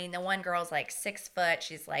 And I mean, the one girl's like 6 foot.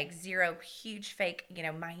 She's like zero, huge fake,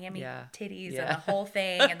 Miami titties and the whole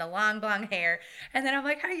thing and the long blonde hair. And then I'm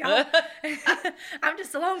like, hey, y'all, I'm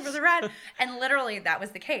just along for the ride. And literally that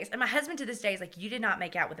was the case. And my husband to this day is like, you did not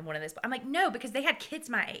make out with one of this. I'm like, no, because they had kids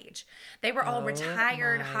my age. They were all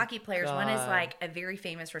retired hockey players. God. One is like a very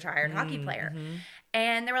famous retired hockey player.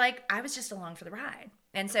 And they were like, I was just along for the ride.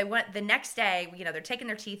 And so the next day, they're taking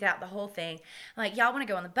their teeth out, the whole thing. I'm like, y'all want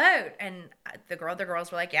to go on the boat? And the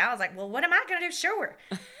girls were like, yeah. I was like, well, what am I going to do? Sure.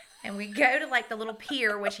 And we go to like the little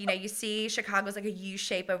pier, which, you see Chicago's like a U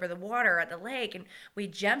shape over the water at the lake. And we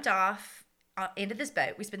jumped off into this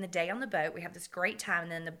boat. We spend the day on the boat. We have this great time.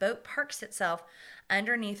 And then the boat parks itself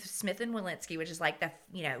underneath Smith and Walensky, which is like the,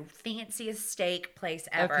 fanciest steak place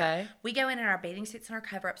ever. Okay. We go in our bathing suits and our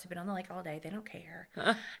cover-ups. We've been on the lake all day. They don't care.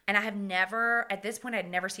 And I have never, at this point, I'd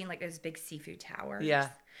never seen like those big seafood towers. Yeah.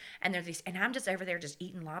 And there's these, and I'm just over there just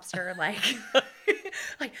eating lobster, like,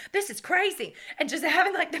 like, this is crazy. And just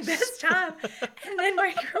having like the best time. And then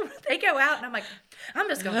they go out and I'm like, I'm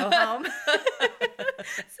just going to go home.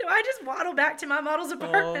 So I just waddle back to my model's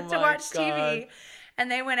apartment to watch TV. And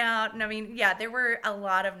they went out, and I mean, there were a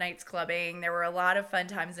lot of nights clubbing. There were a lot of fun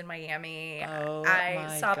times in Miami.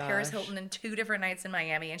 I saw Paris Hilton in 2 different nights in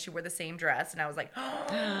Miami, and she wore the same dress, and I was like,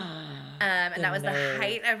 and that was the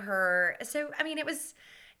height of her. So I mean, it was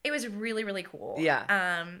really, really cool. Yeah.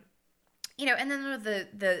 And then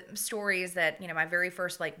the stories that my very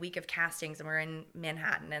first like week of castings, and we're in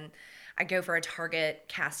Manhattan, and I go for a Target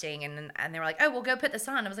casting, and they were like, oh, we'll go put this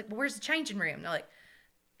on. I was like, well, where's the changing room? And they're like,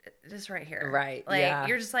 just right here. Right. Like,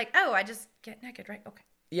 you're just like, oh, I just get naked, right? Okay.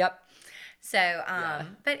 Yep. So,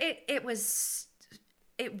 but it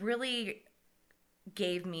really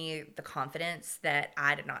gave me the confidence that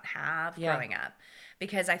I did not have growing up,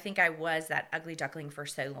 because I think I was that ugly duckling for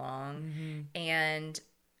so long. And,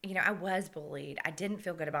 I was bullied. I didn't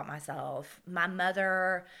feel good about myself. My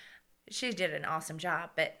mother, she did an awesome job,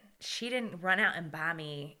 but she didn't run out and buy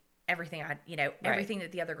me everything everything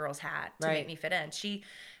that the other girls had to make me fit in. She,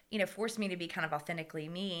 forced me to be kind of authentically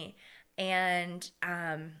me. And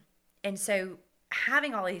so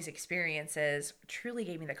having all these experiences truly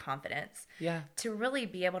gave me the confidence to really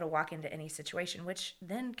be able to walk into any situation, which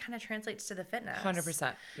then kind of translates to the fitness.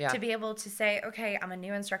 100%. Yeah. To be able to say, okay, I'm a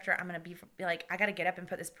new instructor. I'm going to be like, I got to get up and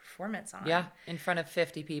put this performance on. Yeah. In front of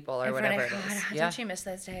 50 people or whatever it is. Don't you miss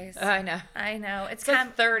those days? I know. It's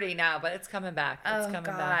like 30 now, but it's coming back. It's coming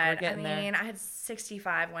back. We're getting there. I had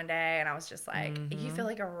 65 one day, and I was just like, you feel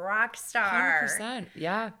like a rock star. 100%.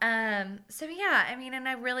 Yeah. So yeah, I mean, and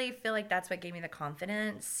I really feel like that's what gave me the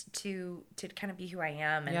confidence to kind of be who I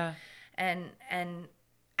am, and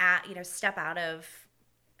step out of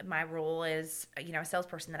my role as a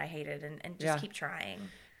salesperson that I hated, and just keep trying.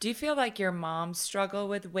 Do you feel like your mom struggled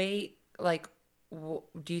with weight? Like,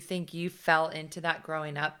 do you think you fell into that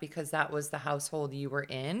growing up because that was the household you were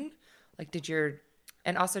in? Like, did your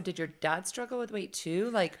dad struggle with weight too?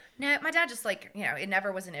 Like, no, my dad just it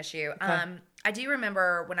never was an issue. Okay. I do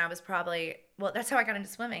remember when I was that's how I got into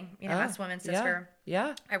swimming. My swimming sister.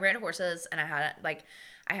 Yeah. I rode horses, and I had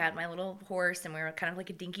my little horse, and we were kind of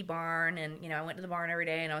like a dinky barn, and I went to the barn every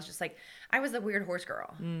day, and I was just like, I was the weird horse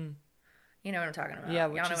girl. You know what I'm talking about. Yeah,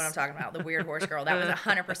 y'all know what I'm talking about. The weird horse girl. That was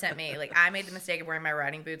 100% me. Like, I made the mistake of wearing my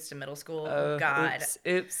riding boots to middle school. Oh, God.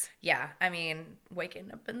 Oops. Yeah. I mean,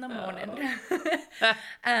 waking up in the morning.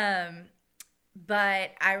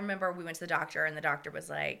 But I remember we went to the doctor, and the doctor was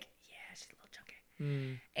like, yeah, she's a little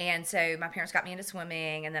chunky. And so my parents got me into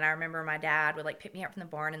swimming. And then I remember my dad would pick me up from the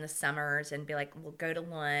barn in the summers and be like, we'll go to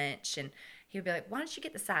lunch. And he would be like, why don't you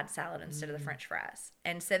get the side salad instead of the French fries?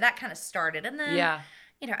 And so that kind of started. And then,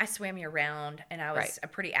 I swam year round, and I was a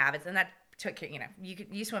pretty avid, and that took,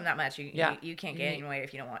 you swim that much, you can't gain any weight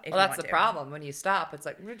if you don't want. That's the problem. When you stop, it's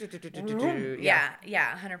like, yeah,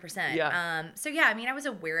 100%. Yeah. So yeah, I mean, I was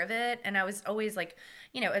aware of it, and I was always a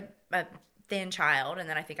thin child, and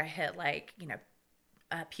then I think I hit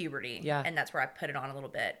puberty, and that's where I put it on a little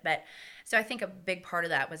bit. But so I think a big part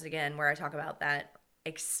of that was, again, where I talk about that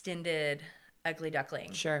extended ugly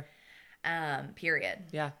duckling. Sure. Period.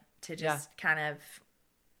 Yeah. To just kind of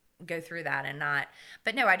go through that and not,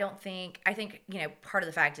 but no, I think, part of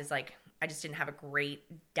the fact is I just didn't have a great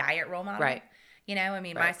diet role model. Right. I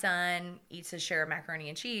mean, my son eats his share of macaroni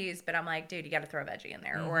and cheese, but I'm like, dude, you got to throw a veggie in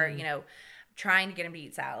there. Mm-hmm. Or, trying to get him to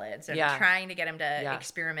eat salads, and trying to get him to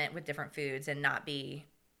experiment with different foods and not be,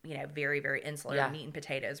 very, very insular meat and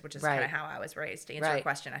potatoes, which is kind of how I was raised. To answer your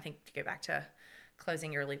question, I think, to go back to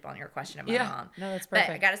closing your loop on your question of my Yeah. mom. No, that's But I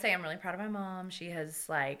perfect. got to say, I'm really proud of my mom. She has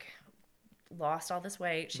like lost all this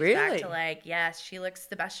weight. She's Really? back to like, yes, she looks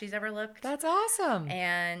the best she's ever looked. That's awesome.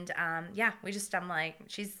 And yeah, I'm like,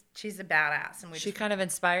 she's a badass. And She kind of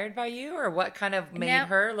inspired by you, or what kind of made No.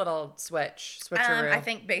 her little switcheroo? I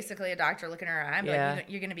think basically a doctor looking in her eye, and be Yeah. like,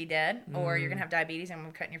 you're going to be dead, or you're going to have diabetes, and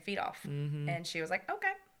I'm cutting your feet off. And she was like,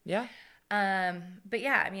 okay. Yeah. But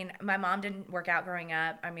yeah, I mean, my mom didn't work out growing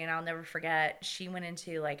up. I mean, I'll never forget. She went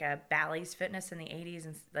into like a Bally's Fitness in the 80s,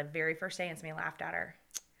 and the very first day, and somebody laughed at her.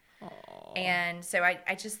 Aww. And so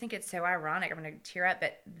I just think it's so ironic. I'm going to tear up,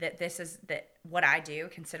 but that this is what I do,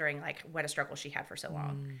 considering like what a struggle she had for so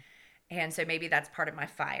long. And so maybe that's part of my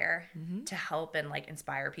fire to help and like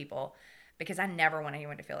inspire people, because I never want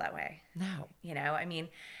anyone to feel that way. No. You know, I mean,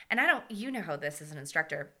 and I don't, you know how this as an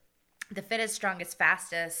instructor, the fittest, strongest,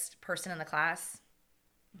 fastest person in the class.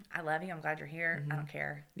 I love you. I'm glad you're here. I don't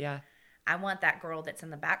care. Yeah. I want that girl that's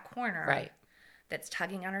in the back corner. Right. That's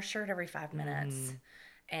tugging on her shirt every 5 minutes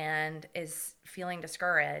and is feeling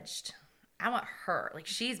discouraged. I want her. Like,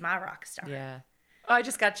 she's my rock star. Yeah. Oh, I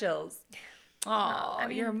just got chills. Oh, I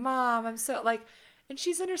mean- your mom. I'm so like, and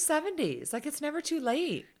she's in her 70s. Like, it's never too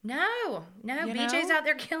late. No. You BJ's know? out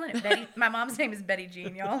there killing it. Betty, my mom's name is Betty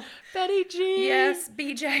Jean, y'all. Betty G. Yes,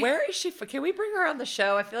 BJ. Where is she? Can we bring her on the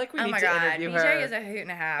show? I feel like we Oh need my to God. interview BJ her. is a hoot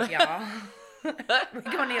and a half, y'all. We're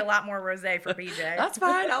going to need a lot more rosé for BJ. That's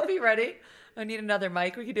fine. I'll be ready. I need another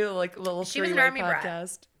mic. We could do like a little She was an three-way Army brat.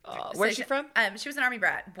 podcast. So Where's she from? She was an Army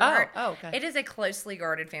brat. Okay. It is a closely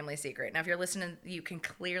guarded family secret. Now, if you're listening, you can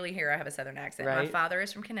clearly hear I have a Southern accent. My Right. father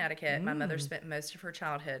is from Connecticut. My mother spent most of her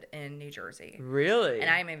childhood in New Jersey. Really? And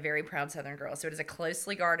I am a very proud Southern girl. So it is a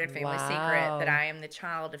closely guarded family secret Wow. that I am the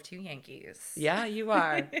child of 2 Yankees. Yeah, you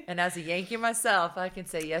are. And as a Yankee myself, I can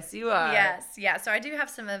say yes, you are. Yes, yeah. So I do have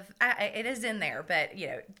some of it is in there, but you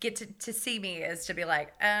know, get to see me is to be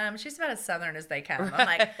like, she's about as Southern as they come. I'm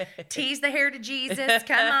like, tease the hair to Jesus,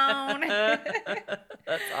 come on.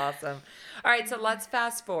 That's awesome. All right, so let's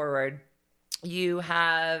fast forward. You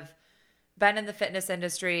have been in the fitness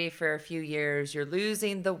industry for a few years. You're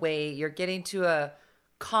losing the weight. You're getting to a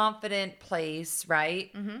confident place,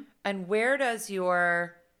 right? Mm-hmm. And where does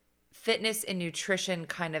your fitness and nutrition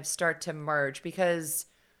kind of start to merge? Because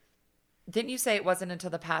didn't you say it wasn't until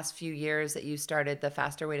the past few years that you started the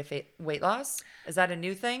faster way to weight loss? Is that a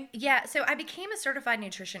new thing? Yeah, so I became a certified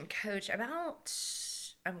nutrition coach about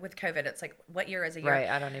with COVID. It's like, what year is a year? Right,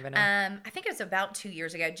 I don't even know. I think it was about 2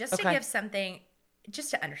 years ago, just to Okay. give something,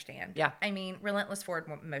 just to understand. Yeah. I mean, relentless forward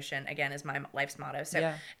motion, again, is my life's motto. So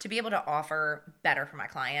Yeah. to be able to offer better for my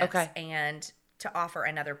clients Okay. and to offer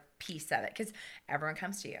another piece of it, because everyone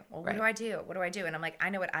comes to you. Well, what Right. do I do? What do I do? And I'm like, I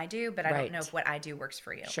know what I do, but I Right. don't know if what I do works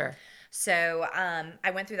for you. Sure. So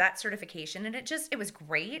I went through that certification, and it was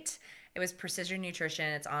great. It was precision nutrition.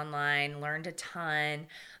 It's online, learned a ton,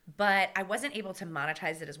 but I wasn't able to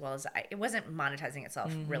monetize it as well as it wasn't monetizing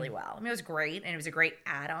itself really well. I mean, it was great, and it was a great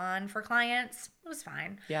add-on for clients. It was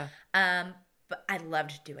fine. Yeah. But I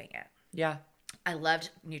loved doing it. Yeah. I loved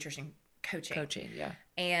nutrition coaching. Yeah.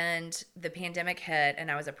 And the pandemic hit,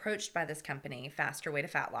 and I was approached by this company, Faster Way to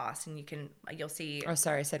Fat Loss, and you'll see. Oh,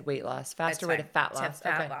 sorry, I said weight loss. Faster That's way to fine. fat loss.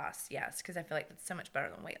 Fat Okay. loss, yes, because I feel like that's so much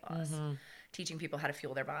better than weight loss. Teaching people how to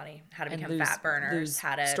fuel their body, how to And become lose- fat burners, lose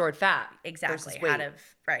how to stored fat. exactly versus how weight. to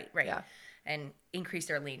right, Yeah. and increase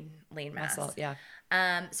their lean mass. Muscle. Yeah.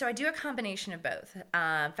 So I do a combination of both.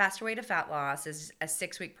 Faster Way to Fat Loss is a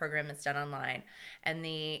 6-week program that's done online, and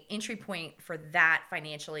the entry point for that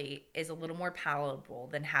financially is a little more palatable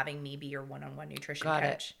than having me be your one-on-one nutrition Got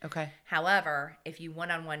coach. it. Okay. However, if you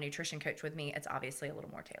one-on-one nutrition coach with me, it's obviously a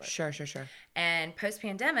little more tailored. Sure. And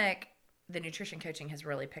post-pandemic, the nutrition coaching has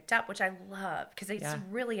really picked up, which I love because it's Yeah.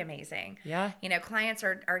 really amazing. Yeah. You know, clients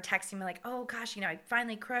are texting me like, oh gosh, I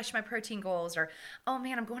finally crushed my protein goals, or, oh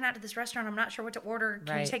man, I'm going out to this restaurant. I'm not sure what to order.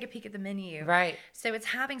 Can Right. you take a peek at the menu? Right. So it's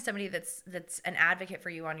having somebody that's an advocate for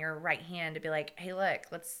you on your right hand to be like, hey, look,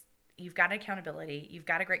 you've got accountability. You've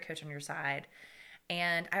got a great coach on your side.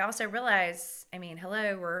 And I also realize,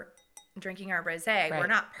 hello, we're drinking our rosé. Right. We're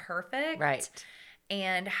not perfect. Right.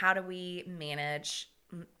 And how do we manage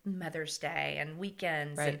Mother's Day and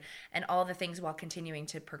weekends Right. and all the things while continuing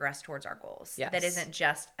to progress towards our goals? Yes. That isn't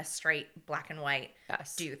just a straight black and white,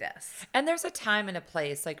 Yes. do this. And there's a time and a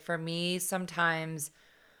place. Like for me, sometimes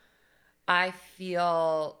I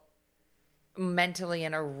feel mentally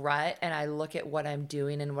in a rut and I look at what I'm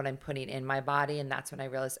doing and what I'm putting in my body, and that's when I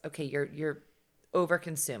realize, okay, you're over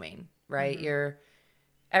consuming, right? You're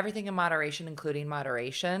everything in moderation, including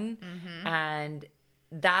moderation. And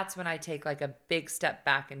that's when I take like a big step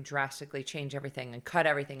back and drastically change everything and cut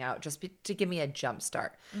everything out just to give me a jump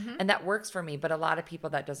start. And that works for me. But a lot of people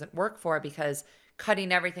that doesn't work for, because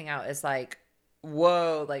cutting everything out is like,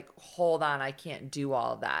 whoa, like, hold on, I can't do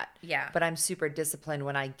all of that. Yeah. But I'm super disciplined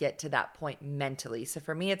when I get to that point mentally. So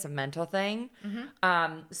for me, it's a mental thing.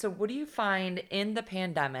 So what do you find in the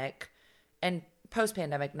pandemic and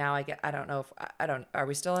post-pandemic now? I don't know if are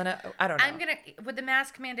we still in it? I don't know. I'm gonna with the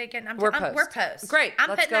mask mandate. We're post. Great. I'm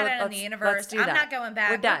Let's putting go. that out in the universe. I'm not going back.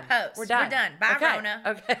 We're done. Post. We're done. We're done. Bye, okay. Rona.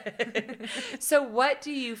 Okay. So what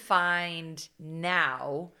do you find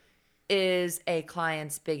now is a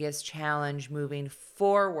client's biggest challenge moving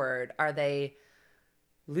forward? Are they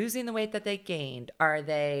losing the weight that they gained? Are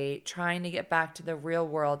they trying to get back to the real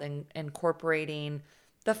world and incorporating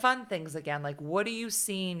the fun things again? Like, what are you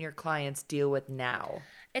seeing your clients deal with now?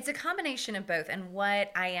 It's a combination of both. And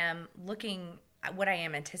what I am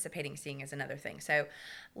anticipating seeing is another thing. So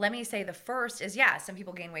let me say the first is, some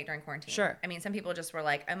people gain weight during quarantine. Sure. I mean, some people just were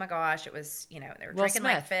like, oh my gosh, it was, they were Will drinking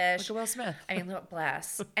Smith. like fish. Look at Will Smith. I mean,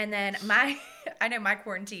 bless. And then I know my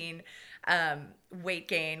quarantine weight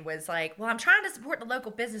gain was like, well, I'm trying to support the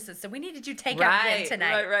local businesses, so we needed you take everything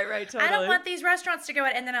tonight. Right. Totally. I don't want these restaurants to go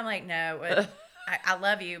out. And then I'm like, no, I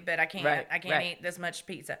love you, but I can't. Right, I can't eat this much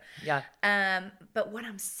pizza. Yeah. But what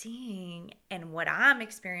I'm seeing and what I'm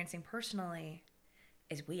experiencing personally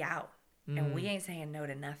is we out, and we ain't saying no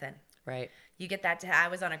to nothing. Right. You get that. I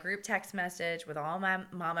was on a group text message with all my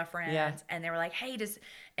mama friends, and they were like, "Hey, does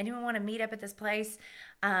anyone want to meet up at this place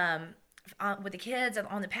with the kids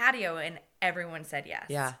on the patio?" And everyone said yes.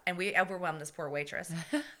 Yeah. And we overwhelmed this poor waitress.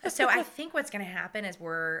 So I think what's going to happen is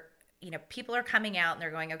people are coming out and they're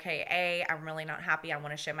going, okay, I'm really not happy. I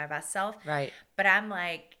want to show my best self. Right. But I'm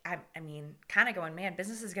like, kind of going, man,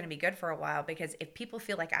 business is going to be good for a while, because if people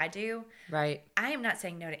feel like I do, right, I am not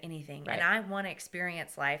saying no to anything. Right. And I want to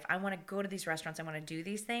experience life. I want to go to these restaurants. I want to do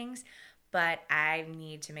these things, but I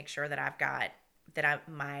need to make sure that I've got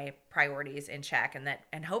my priorities in check,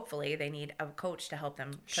 and hopefully they need a coach to help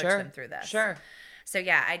them coach them through this. Sure. So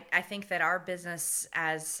I think that our business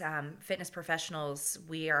as fitness professionals,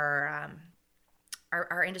 we are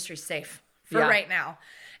our industry's safe for right now,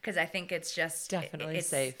 because I think it's just definitely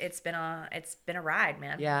safe. It's been a ride,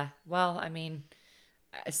 man. Yeah. Well, I mean,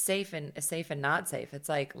 safe and not safe. It's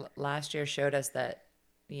like last year showed us that,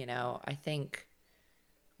 I think,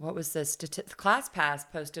 what was this?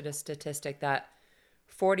 ClassPass posted a statistic that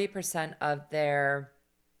 40% of their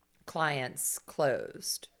clients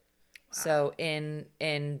closed. So in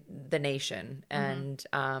the nation, and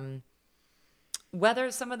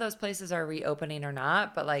whether some of those places are reopening or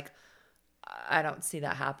not, but like, I don't see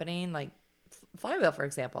that happening. Like Flywheel, for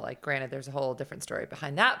example, like, granted, there's a whole different story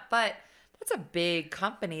behind that, but that's a big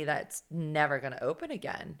company that's never going to open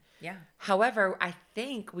again. Yeah. However, I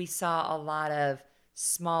think we saw a lot of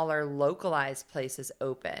smaller localized places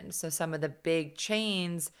open. So some of the big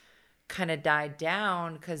chains kind of died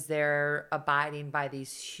down because they're abiding by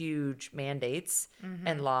these huge mandates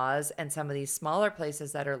and laws. And some of these smaller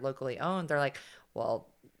places that are locally owned, they're like, well,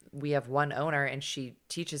 we have one owner and she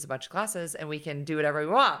teaches a bunch of classes and we can do whatever we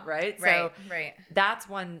want, right? So that's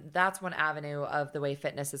one avenue of the way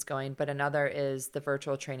fitness is going. But another is the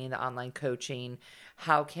virtual training, the online coaching.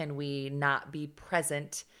 How can we not be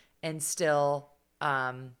present and still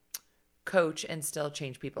coach and still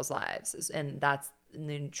change people's lives? And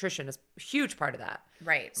nutrition is a huge part of that.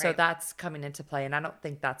 Right. So that's coming into play, and I don't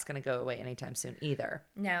think that's going to go away anytime soon either.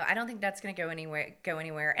 No, I don't think that's going to go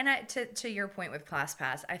anywhere. And to your point with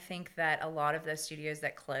ClassPass, I think that a lot of those studios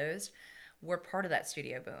that closed were part of that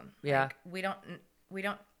studio boom. Yeah. Like, we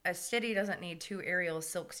don't. A city doesn't need 2 Ariel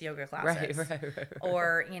Silks yoga classes. Right.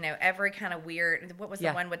 Or, every kind of weird, what was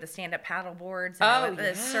the one with the stand-up paddle boards? And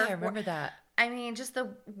the surfboard? I remember that. I mean,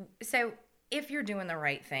 so if you're doing the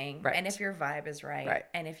right thing, and if your vibe is right,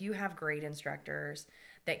 and if you have great instructors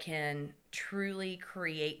that can truly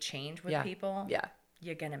create change with people,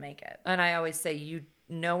 you're going to make it. And I always say,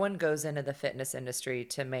 no one goes into the fitness industry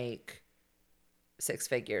to make 6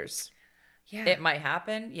 figures. Yeah. It might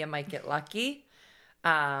happen. You might get lucky.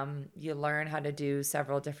 You learn how to do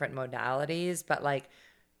several different modalities, but like,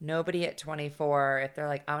 nobody at 24, if they're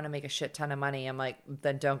like, I want to make a shit ton of money, I'm like,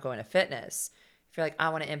 then don't go into fitness. If you're like, I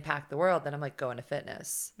want to impact the world, then I'm like, go into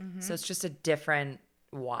fitness. So it's just a different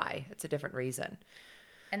why. It's a different reason.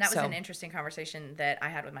 And that was an interesting conversation that I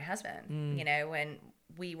had with my husband, when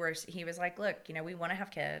he was like, look, we want to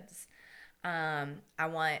have kids. I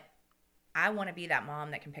want to be that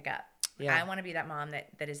mom that can pick up. Yeah. I want to be that mom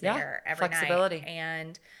that is there every Flexibility. night.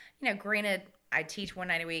 And, granted, I teach 1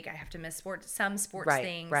 night a week. I have to miss some sports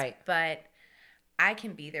things. Right. But I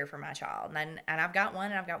can be there for my child. And I've got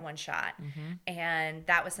one and I've got one shot. And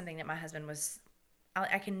that was something that my husband was,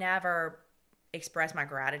 I can never express my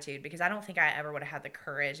gratitude because I don't think I ever would have had the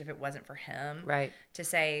courage if it wasn't for him. Right. To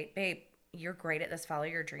say, babe, you're great at this. Follow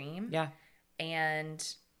your dream. Yeah. And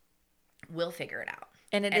we'll figure it out.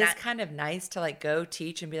 And it is kind of nice to like go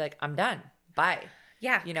teach and be like, I'm done. Bye.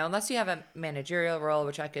 Yeah. You know, unless you have a managerial role,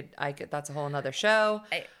 which I could, that's a whole nother show,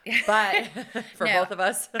 but for both of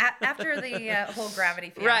us. After the whole Gravity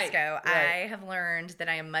fiasco, I have learned that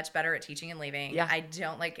I am much better at teaching and leaving. Yeah. I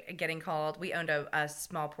don't like getting called. We owned a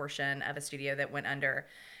small portion of a studio that went under,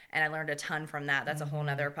 and I learned a ton from that. That's a whole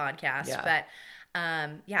nother podcast. Yeah. But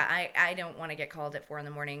I don't want to get called at 4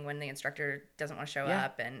 a.m. when the instructor doesn't want to show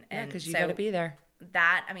up. And because you got to be there.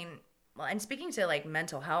 That, I mean, well, and speaking to like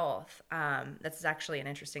mental health, that's actually an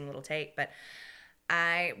interesting little take, but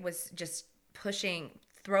I was just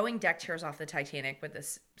throwing deck chairs off the Titanic with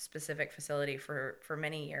this specific facility for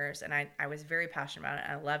many years. And I was very passionate about it.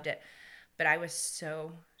 And I loved it, but I was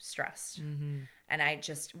so stressed. And I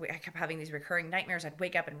kept having these recurring nightmares. I'd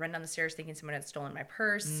wake up and run down the stairs thinking someone had stolen my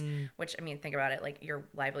purse, which, I mean, think about it, like your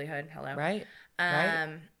livelihood. Hello. Right.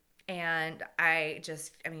 And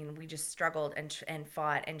we just struggled and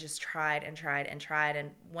fought and just tried.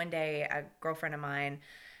 And one day, a girlfriend of mine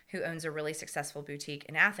who owns a really successful boutique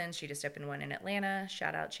in Athens, she just opened one in Atlanta.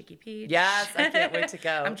 Shout out Cheeky Peach. Yes, I can't wait to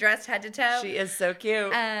go. I'm dressed head to toe. She is so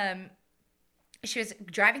cute. She was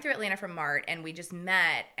driving through Atlanta from Mart, and we just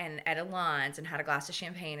met and at Alon's and had a glass of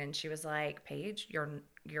champagne. And she was like, "Paige,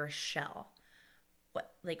 you're a shell.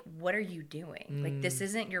 What are you doing? Like, this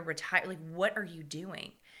isn't your retire. Like, what are you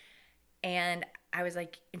doing?" And I was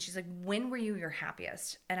like, and she's like, "When were you your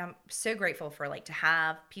happiest?" And I'm so grateful for like to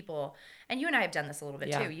have people, and you and I have done this a little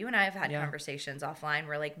bit too. You and I have had conversations offline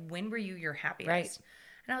where like, when were you your happiest? Right.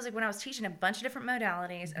 And I was like, when I was teaching a bunch of different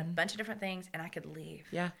modalities and a bunch of different things, and I could leave.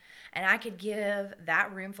 Yeah. And I could give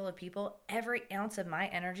that room full of people every ounce of my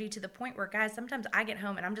energy to the point where, guys, sometimes I get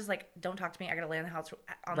home and I'm just like, don't talk to me. I got to lay on the house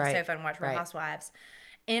on the sofa and watch Real Housewives.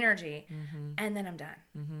 Energy. And then I'm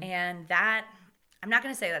done. And that, I'm not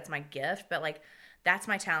going to say that's my gift, but like, that's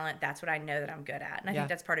my talent. That's what I know that I'm good at. And I think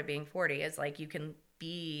that's part of being 40 is like, you can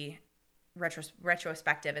be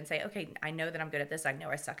retrospective and say, okay, I know that I'm good at this. I know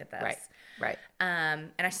I suck at this. Right.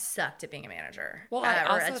 And I sucked at being a manager. Well, I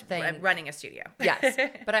also think running a studio. Yes.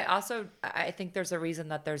 But I think there's a reason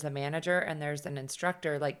that there's a manager and there's an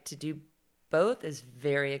instructor. Like, to do both is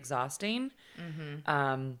very exhausting.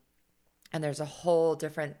 And there's a whole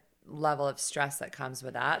different level of stress that comes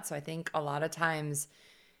with that. So I think a lot of times,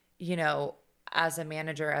 you know, as a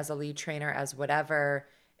manager, as a lead trainer, as whatever,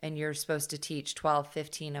 and you're supposed to teach 12,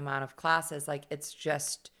 15 amount of classes, like, it's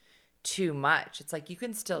just too much. It's like, you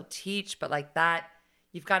can still teach, but like that,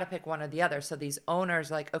 you've got to pick one or the other. So these owners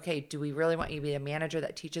are like, okay, do we really want you to be a manager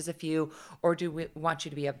that teaches a few, or do we want you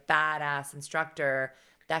to be a badass instructor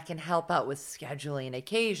that can help out with scheduling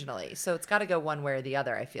occasionally? So it's got to go one way or the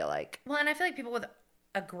other, I feel like. Well, and I feel like people with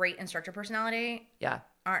a great instructor personality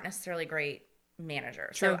aren't necessarily great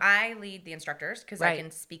managers. True. So I lead the instructors because I can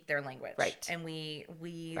speak their language. Right. And we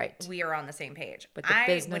are on the same page. But the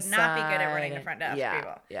business would not be good at running the front desk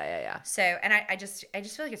people. Yeah. So, and I just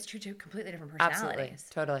feel like it's two completely different personalities.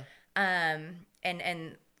 Absolutely. Totally.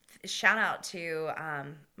 And shout out to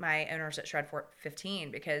my owners at Shred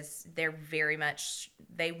 15 because they're very much,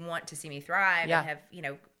 they want to see me thrive and have, you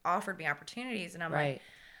know, offered me opportunities. And I'm like,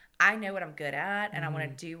 I know what I'm good at and I want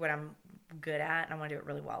to do what I'm good at and I want to do it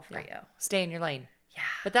really well for you. Stay in your lane. Yeah.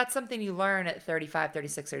 But that's something you learn at 35,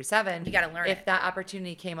 36, 37. You got to learn If that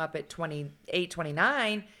opportunity came up at 28,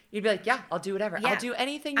 29, you'd be like, yeah, I'll do whatever. I'll do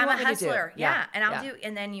anything you want me to do. I'm a hustler. Yeah. And I'll do,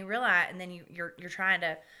 and then you realize, and then you're trying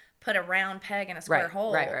to put a round peg in a square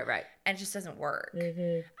hole. Right. And it just doesn't work.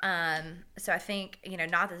 So I think, you know,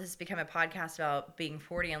 not that this has become a podcast about being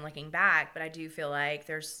 40 and looking back, but I do feel like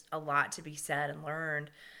there's a lot to be said and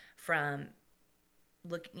learned from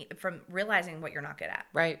realizing what you're not good at.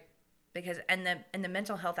 Right. Because and the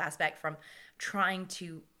mental health aspect from trying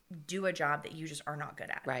to do a job that you just are not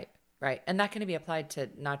good at. Right. And that can be applied to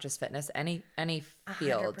not just fitness, any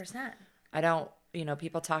field. 100%. I don't, you know,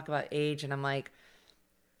 people talk about age and I'm like,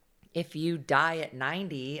 if you die at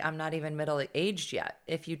 90, I'm not even middle aged yet.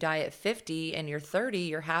 If you die at 50 and you're 30,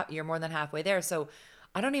 you're more than halfway there. So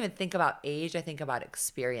I don't even think about age. I think about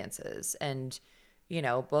experiences. And, you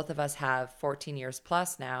know, both of us have 14 years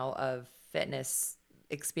plus now of fitness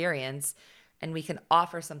experience, and we can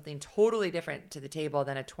offer something totally different to the table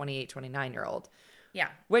than a 28, 29-year-old. Yeah.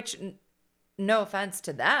 Which no offense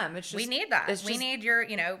to them. It's just, we need that. It's We just, need your,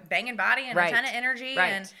 banging body and Right. a ton of energy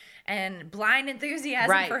Right. and blind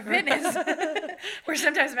enthusiasm Right. for fitness. We're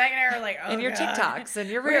sometimes Megan and I are like, oh, and your God. TikToks and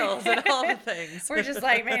your reels and all the things. We're just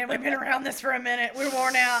like, man, we've been around this for a minute. We're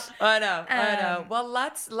worn out. I know. Well,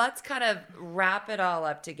 let's kind of wrap it all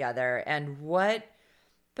up together. And what,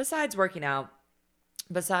 besides working out,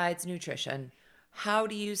 besides nutrition, how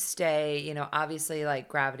do you stay, obviously like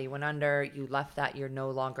Gravity went under, you left that, you're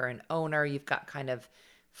no longer an owner. You've got kind of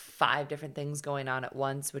 5 different things going on at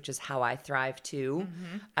once, which is how I thrive too.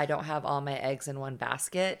 Mm-hmm. I don't have all my eggs in one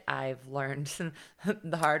basket. I've learned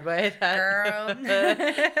the hard way that Girl.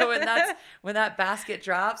 when that basket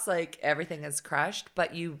drops, like everything is crushed,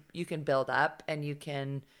 but you can build up and you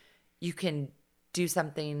can do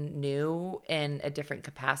something new in a different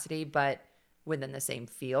capacity, but within the same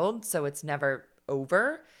field. So it's never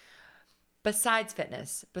over. Besides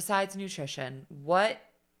fitness, besides nutrition, what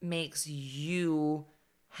makes you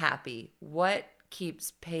happy? What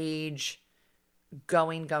keeps Paige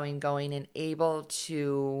going and able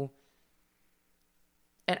to,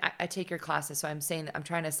 and I take your classes, so I'm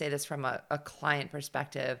trying to say this from a client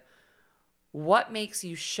perspective. What makes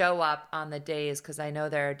you show up on the days, because I know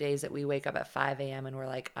there are days that we wake up at 5 a.m. and we're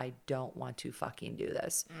like, I don't want to fucking do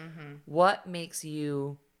this. Mm-hmm. What makes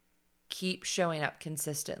you keep showing up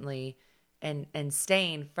consistently and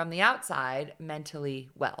staying from the outside mentally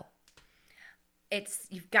well?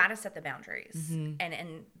 You've got to set the boundaries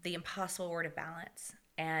and the impossible word of balance.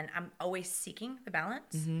 And I'm always seeking the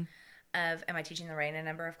balance of, am I teaching the right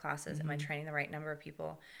number of classes? Am I training the right number of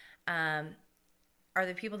people? Are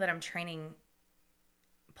the people that I'm training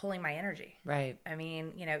pulling my energy? Right. I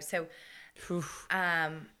mean, so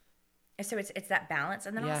it's that balance.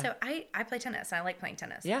 And then also I play tennis. I like playing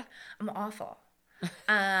tennis. Yeah. I'm awful.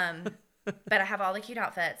 But I have all the cute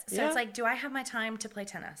outfits. So it's like, do I have my time to play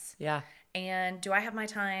tennis? Yeah. And do I have my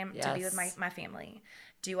time to be with my family?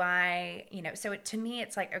 Do I, so to me,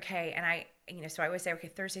 it's like, okay. And I, so I always say, okay,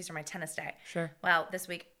 Thursdays are my tennis day. Sure. Well, this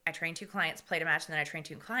week I trained 2 clients, played a match, and then I trained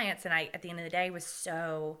 2 clients. And I, at the end of the day, was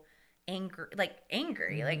so angry,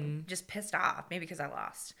 like just pissed off, maybe because I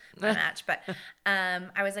lost my match. But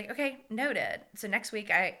I was like, okay, noted. So next week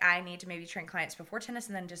I need to maybe train clients before tennis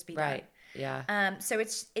and then just be right. done. Yeah. So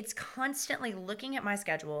it's constantly looking at my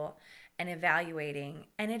schedule and evaluating,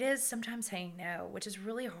 and it is sometimes saying no, which is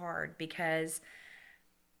really hard because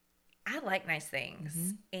I like nice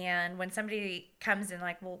things. And when somebody comes in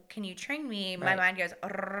like, well, can you train me? My mind goes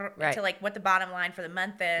to like what the bottom line for the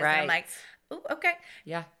month is. Right. And I'm like, oh, okay.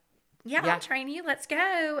 Yeah. Yeah, I'll train you. Let's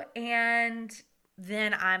go. And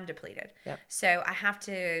then I'm depleted. Yep. So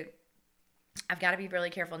I've got to be really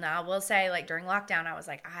careful. Now, I will say, like, during lockdown, I was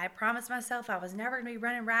like, I promised myself I was never going to be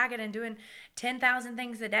running ragged and doing 10,000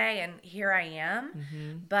 things a day. And here I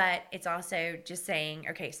am. But it's also just saying,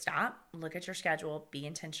 okay, stop, look at your schedule, be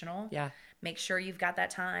intentional. Yeah. Make sure you've got that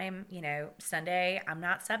time. Sunday, I'm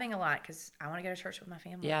not subbing a lot because I want to go to church with my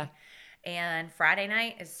family. Yeah. And Friday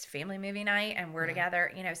night is family movie night and we're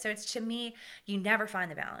together, so it's, to me, you never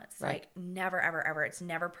find the balance. Right. Like never, ever, ever. It's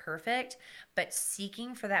never perfect, but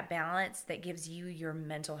seeking for that balance that gives you your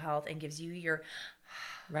mental health and gives you your,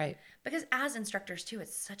 right. Because as instructors too,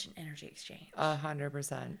 it's such an energy exchange.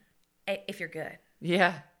 100%. If you're good.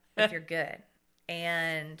 Yeah. If you're good.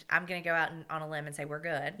 And I'm going to go out on a limb and say we're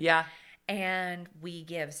good. Yeah. And we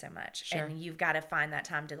give so much. Sure. And you've got to find that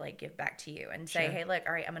time to like give back to you and say, hey, look,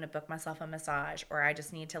 all right, I'm going to book myself a massage, or I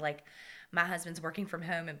just need to, like, my husband's working from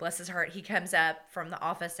home and bless his heart, he comes up from the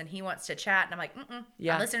office and he wants to chat. And I'm like,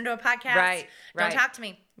 I'm listening to a podcast. Right. Don't talk to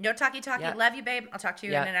me. No talkie. Yep. Love you, babe. I'll talk to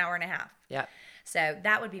you in an hour and a half. Yeah. So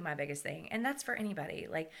that would be my biggest thing. And that's for anybody.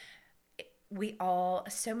 Like,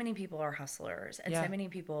 so many people are hustlers and so many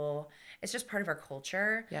people, it's just part of our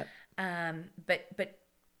culture. Yep. But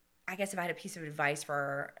I guess if I had a piece of advice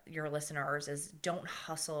for your listeners is don't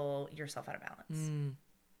hustle yourself out of balance.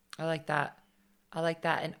 I like that.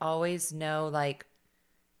 And always know, like,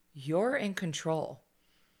 you're in control.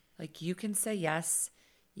 Like, you can say yes,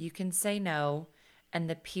 you can say no, and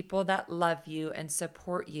the people that love you and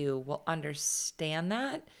support you will understand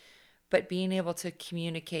that. But being able to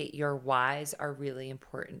communicate your whys are really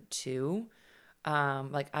important too.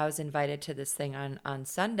 Like, I was invited to this thing on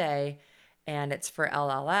Sunday, and it's for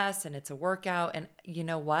LLS and it's a workout. And you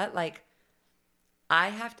know what? Like,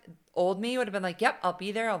 old me would have been like, yep, I'll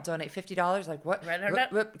be there. I'll donate $50. Like, what?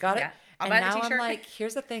 Got it. I'll and buy now the t-shirt. I'm like,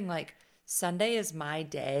 here's the thing. Like, Sunday is my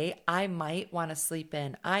day. I might want to sleep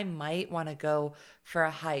in. I might want to go for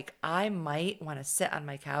a hike. I might want to sit on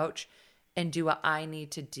my couch and do what I need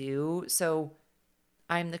to do. So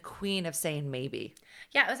I'm the queen of saying maybe.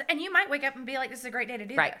 Yeah. And you might wake up and be like, this is a great day to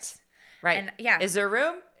do this. Right. And yeah. Is there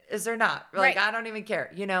room? Is there not? Like, Right. I don't even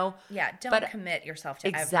care, you know? Yeah. Don't commit yourself to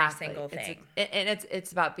every single thing.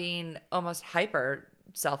 It's about being almost hyper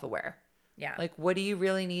self-aware. Yeah. Like, what do you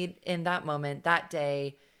really need in that moment, that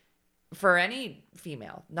day, for any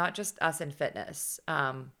female, not just us in fitness?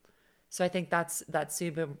 So I think that's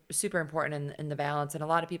super, super important in the balance. And a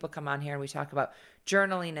lot of people come on here and we talk about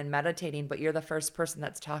journaling and meditating, but you're the first person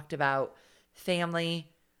that's talked about family,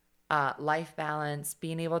 life balance,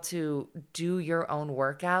 being able to do your own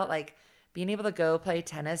workout. Like, being able to go play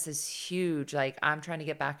tennis is huge. Like, I'm trying to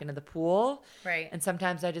get back into the pool. Right. And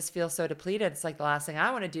sometimes I just feel so depleted. It's like the last thing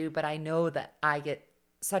I want to do, but I know that I get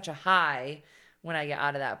such a high when I get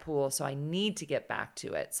out of that pool. So I need to get back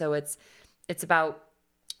to it. So it's about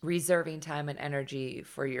reserving time and energy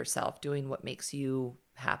for yourself, doing what makes you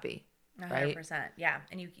happy. 100%. Right? Yeah.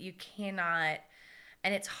 And you cannot,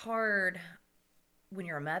 and it's hard when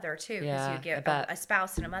you're a mother too, because Yeah, you give I bet. a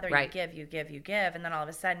spouse and a mother, Right. you give. And then all of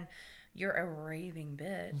a sudden you're a raving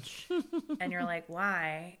bitch and you're like,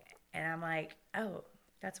 why? And I'm like, oh,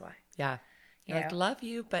 that's why. Yeah. You You're like, know? love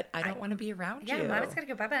you, but I don't want to be around you. Yeah, mama's gotta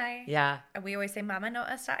go. Bye-bye. Yeah. And we always say, Mama, no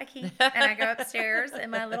está aquí. And I go upstairs in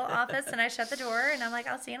my little office and I shut the door and I'm like,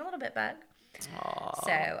 I'll see you in a little bit, bud. Aww.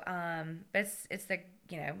 So, but it's the,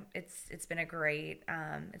 it's been a great,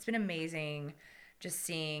 it's been amazing just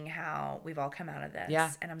seeing how we've all come out of this.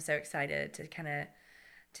 Yeah. And I'm so excited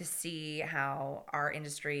to see how our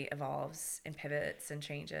industry evolves and pivots and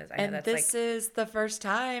changes. I know And that's this is the first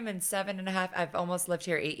time in 7.5, I've almost lived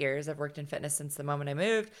here 8 years. I've worked in fitness since the moment I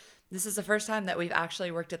moved. This is the first time that we've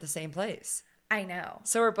actually worked at the same place. I know.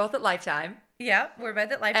 So we're both at Lifetime. Yep, we're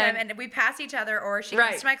both at Lifetime, and we pass each other, or she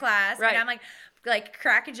Right. comes to my class, Right. and I'm like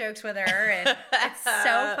cracking jokes with her, and it's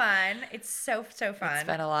so fun. It's so fun. It's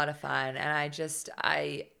been a lot of fun. And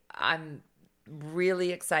I'm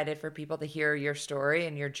really excited for people to hear your story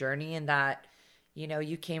and your journey, and that,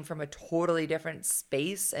 you came from a totally different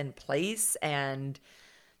space and place, and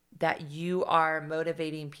that you are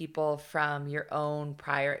motivating people from your own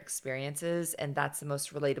prior experiences. And that's the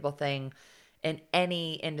most relatable thing in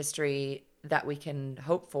any industry that we can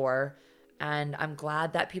hope for. And I'm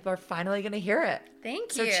glad that people are finally going to hear it.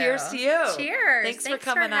 Thank So you. cheers to you. Cheers. Thanks for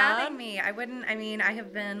coming having on. me. I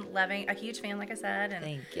have been a huge fan, like I said, and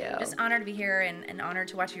Thank you. just honored to be here and honored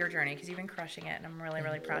to watch your journey, because you've been crushing it, and I'm really,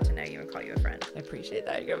 really proud to know you and call you a friend. I appreciate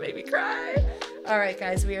that. You're going to make me cry. All right,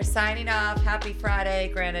 guys, we are signing off. Happy Friday.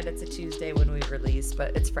 Granted, it's a Tuesday when we release,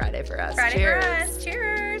 but it's Friday for us. Friday Cheers. for us.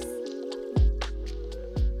 Cheers.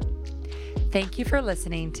 Thank you for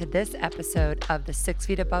listening to this episode of the 6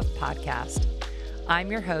 Feet Above podcast.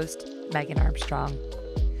 I'm your host, Megan Armstrong.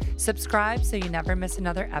 Subscribe so you never miss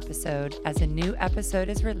another episode, as a new episode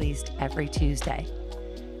is released every Tuesday.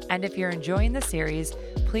 And if you're enjoying the series,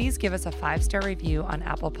 please give us a 5-star review on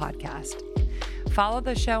Apple Podcast. Follow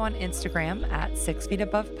the show on Instagram at 6 Feet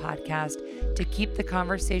Above Podcast to keep the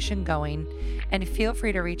conversation going, and feel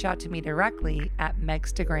free to reach out to me directly at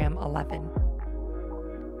Megstagram11.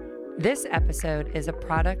 This episode is a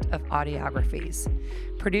product of Audiographies,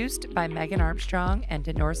 produced by Megan Armstrong and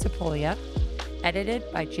Denora Sepolia, edited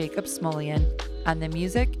by Jacob Smolian, and the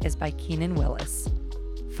music is by Keenan Willis.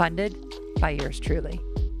 Funded by yours truly.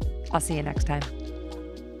 I'll see you next time.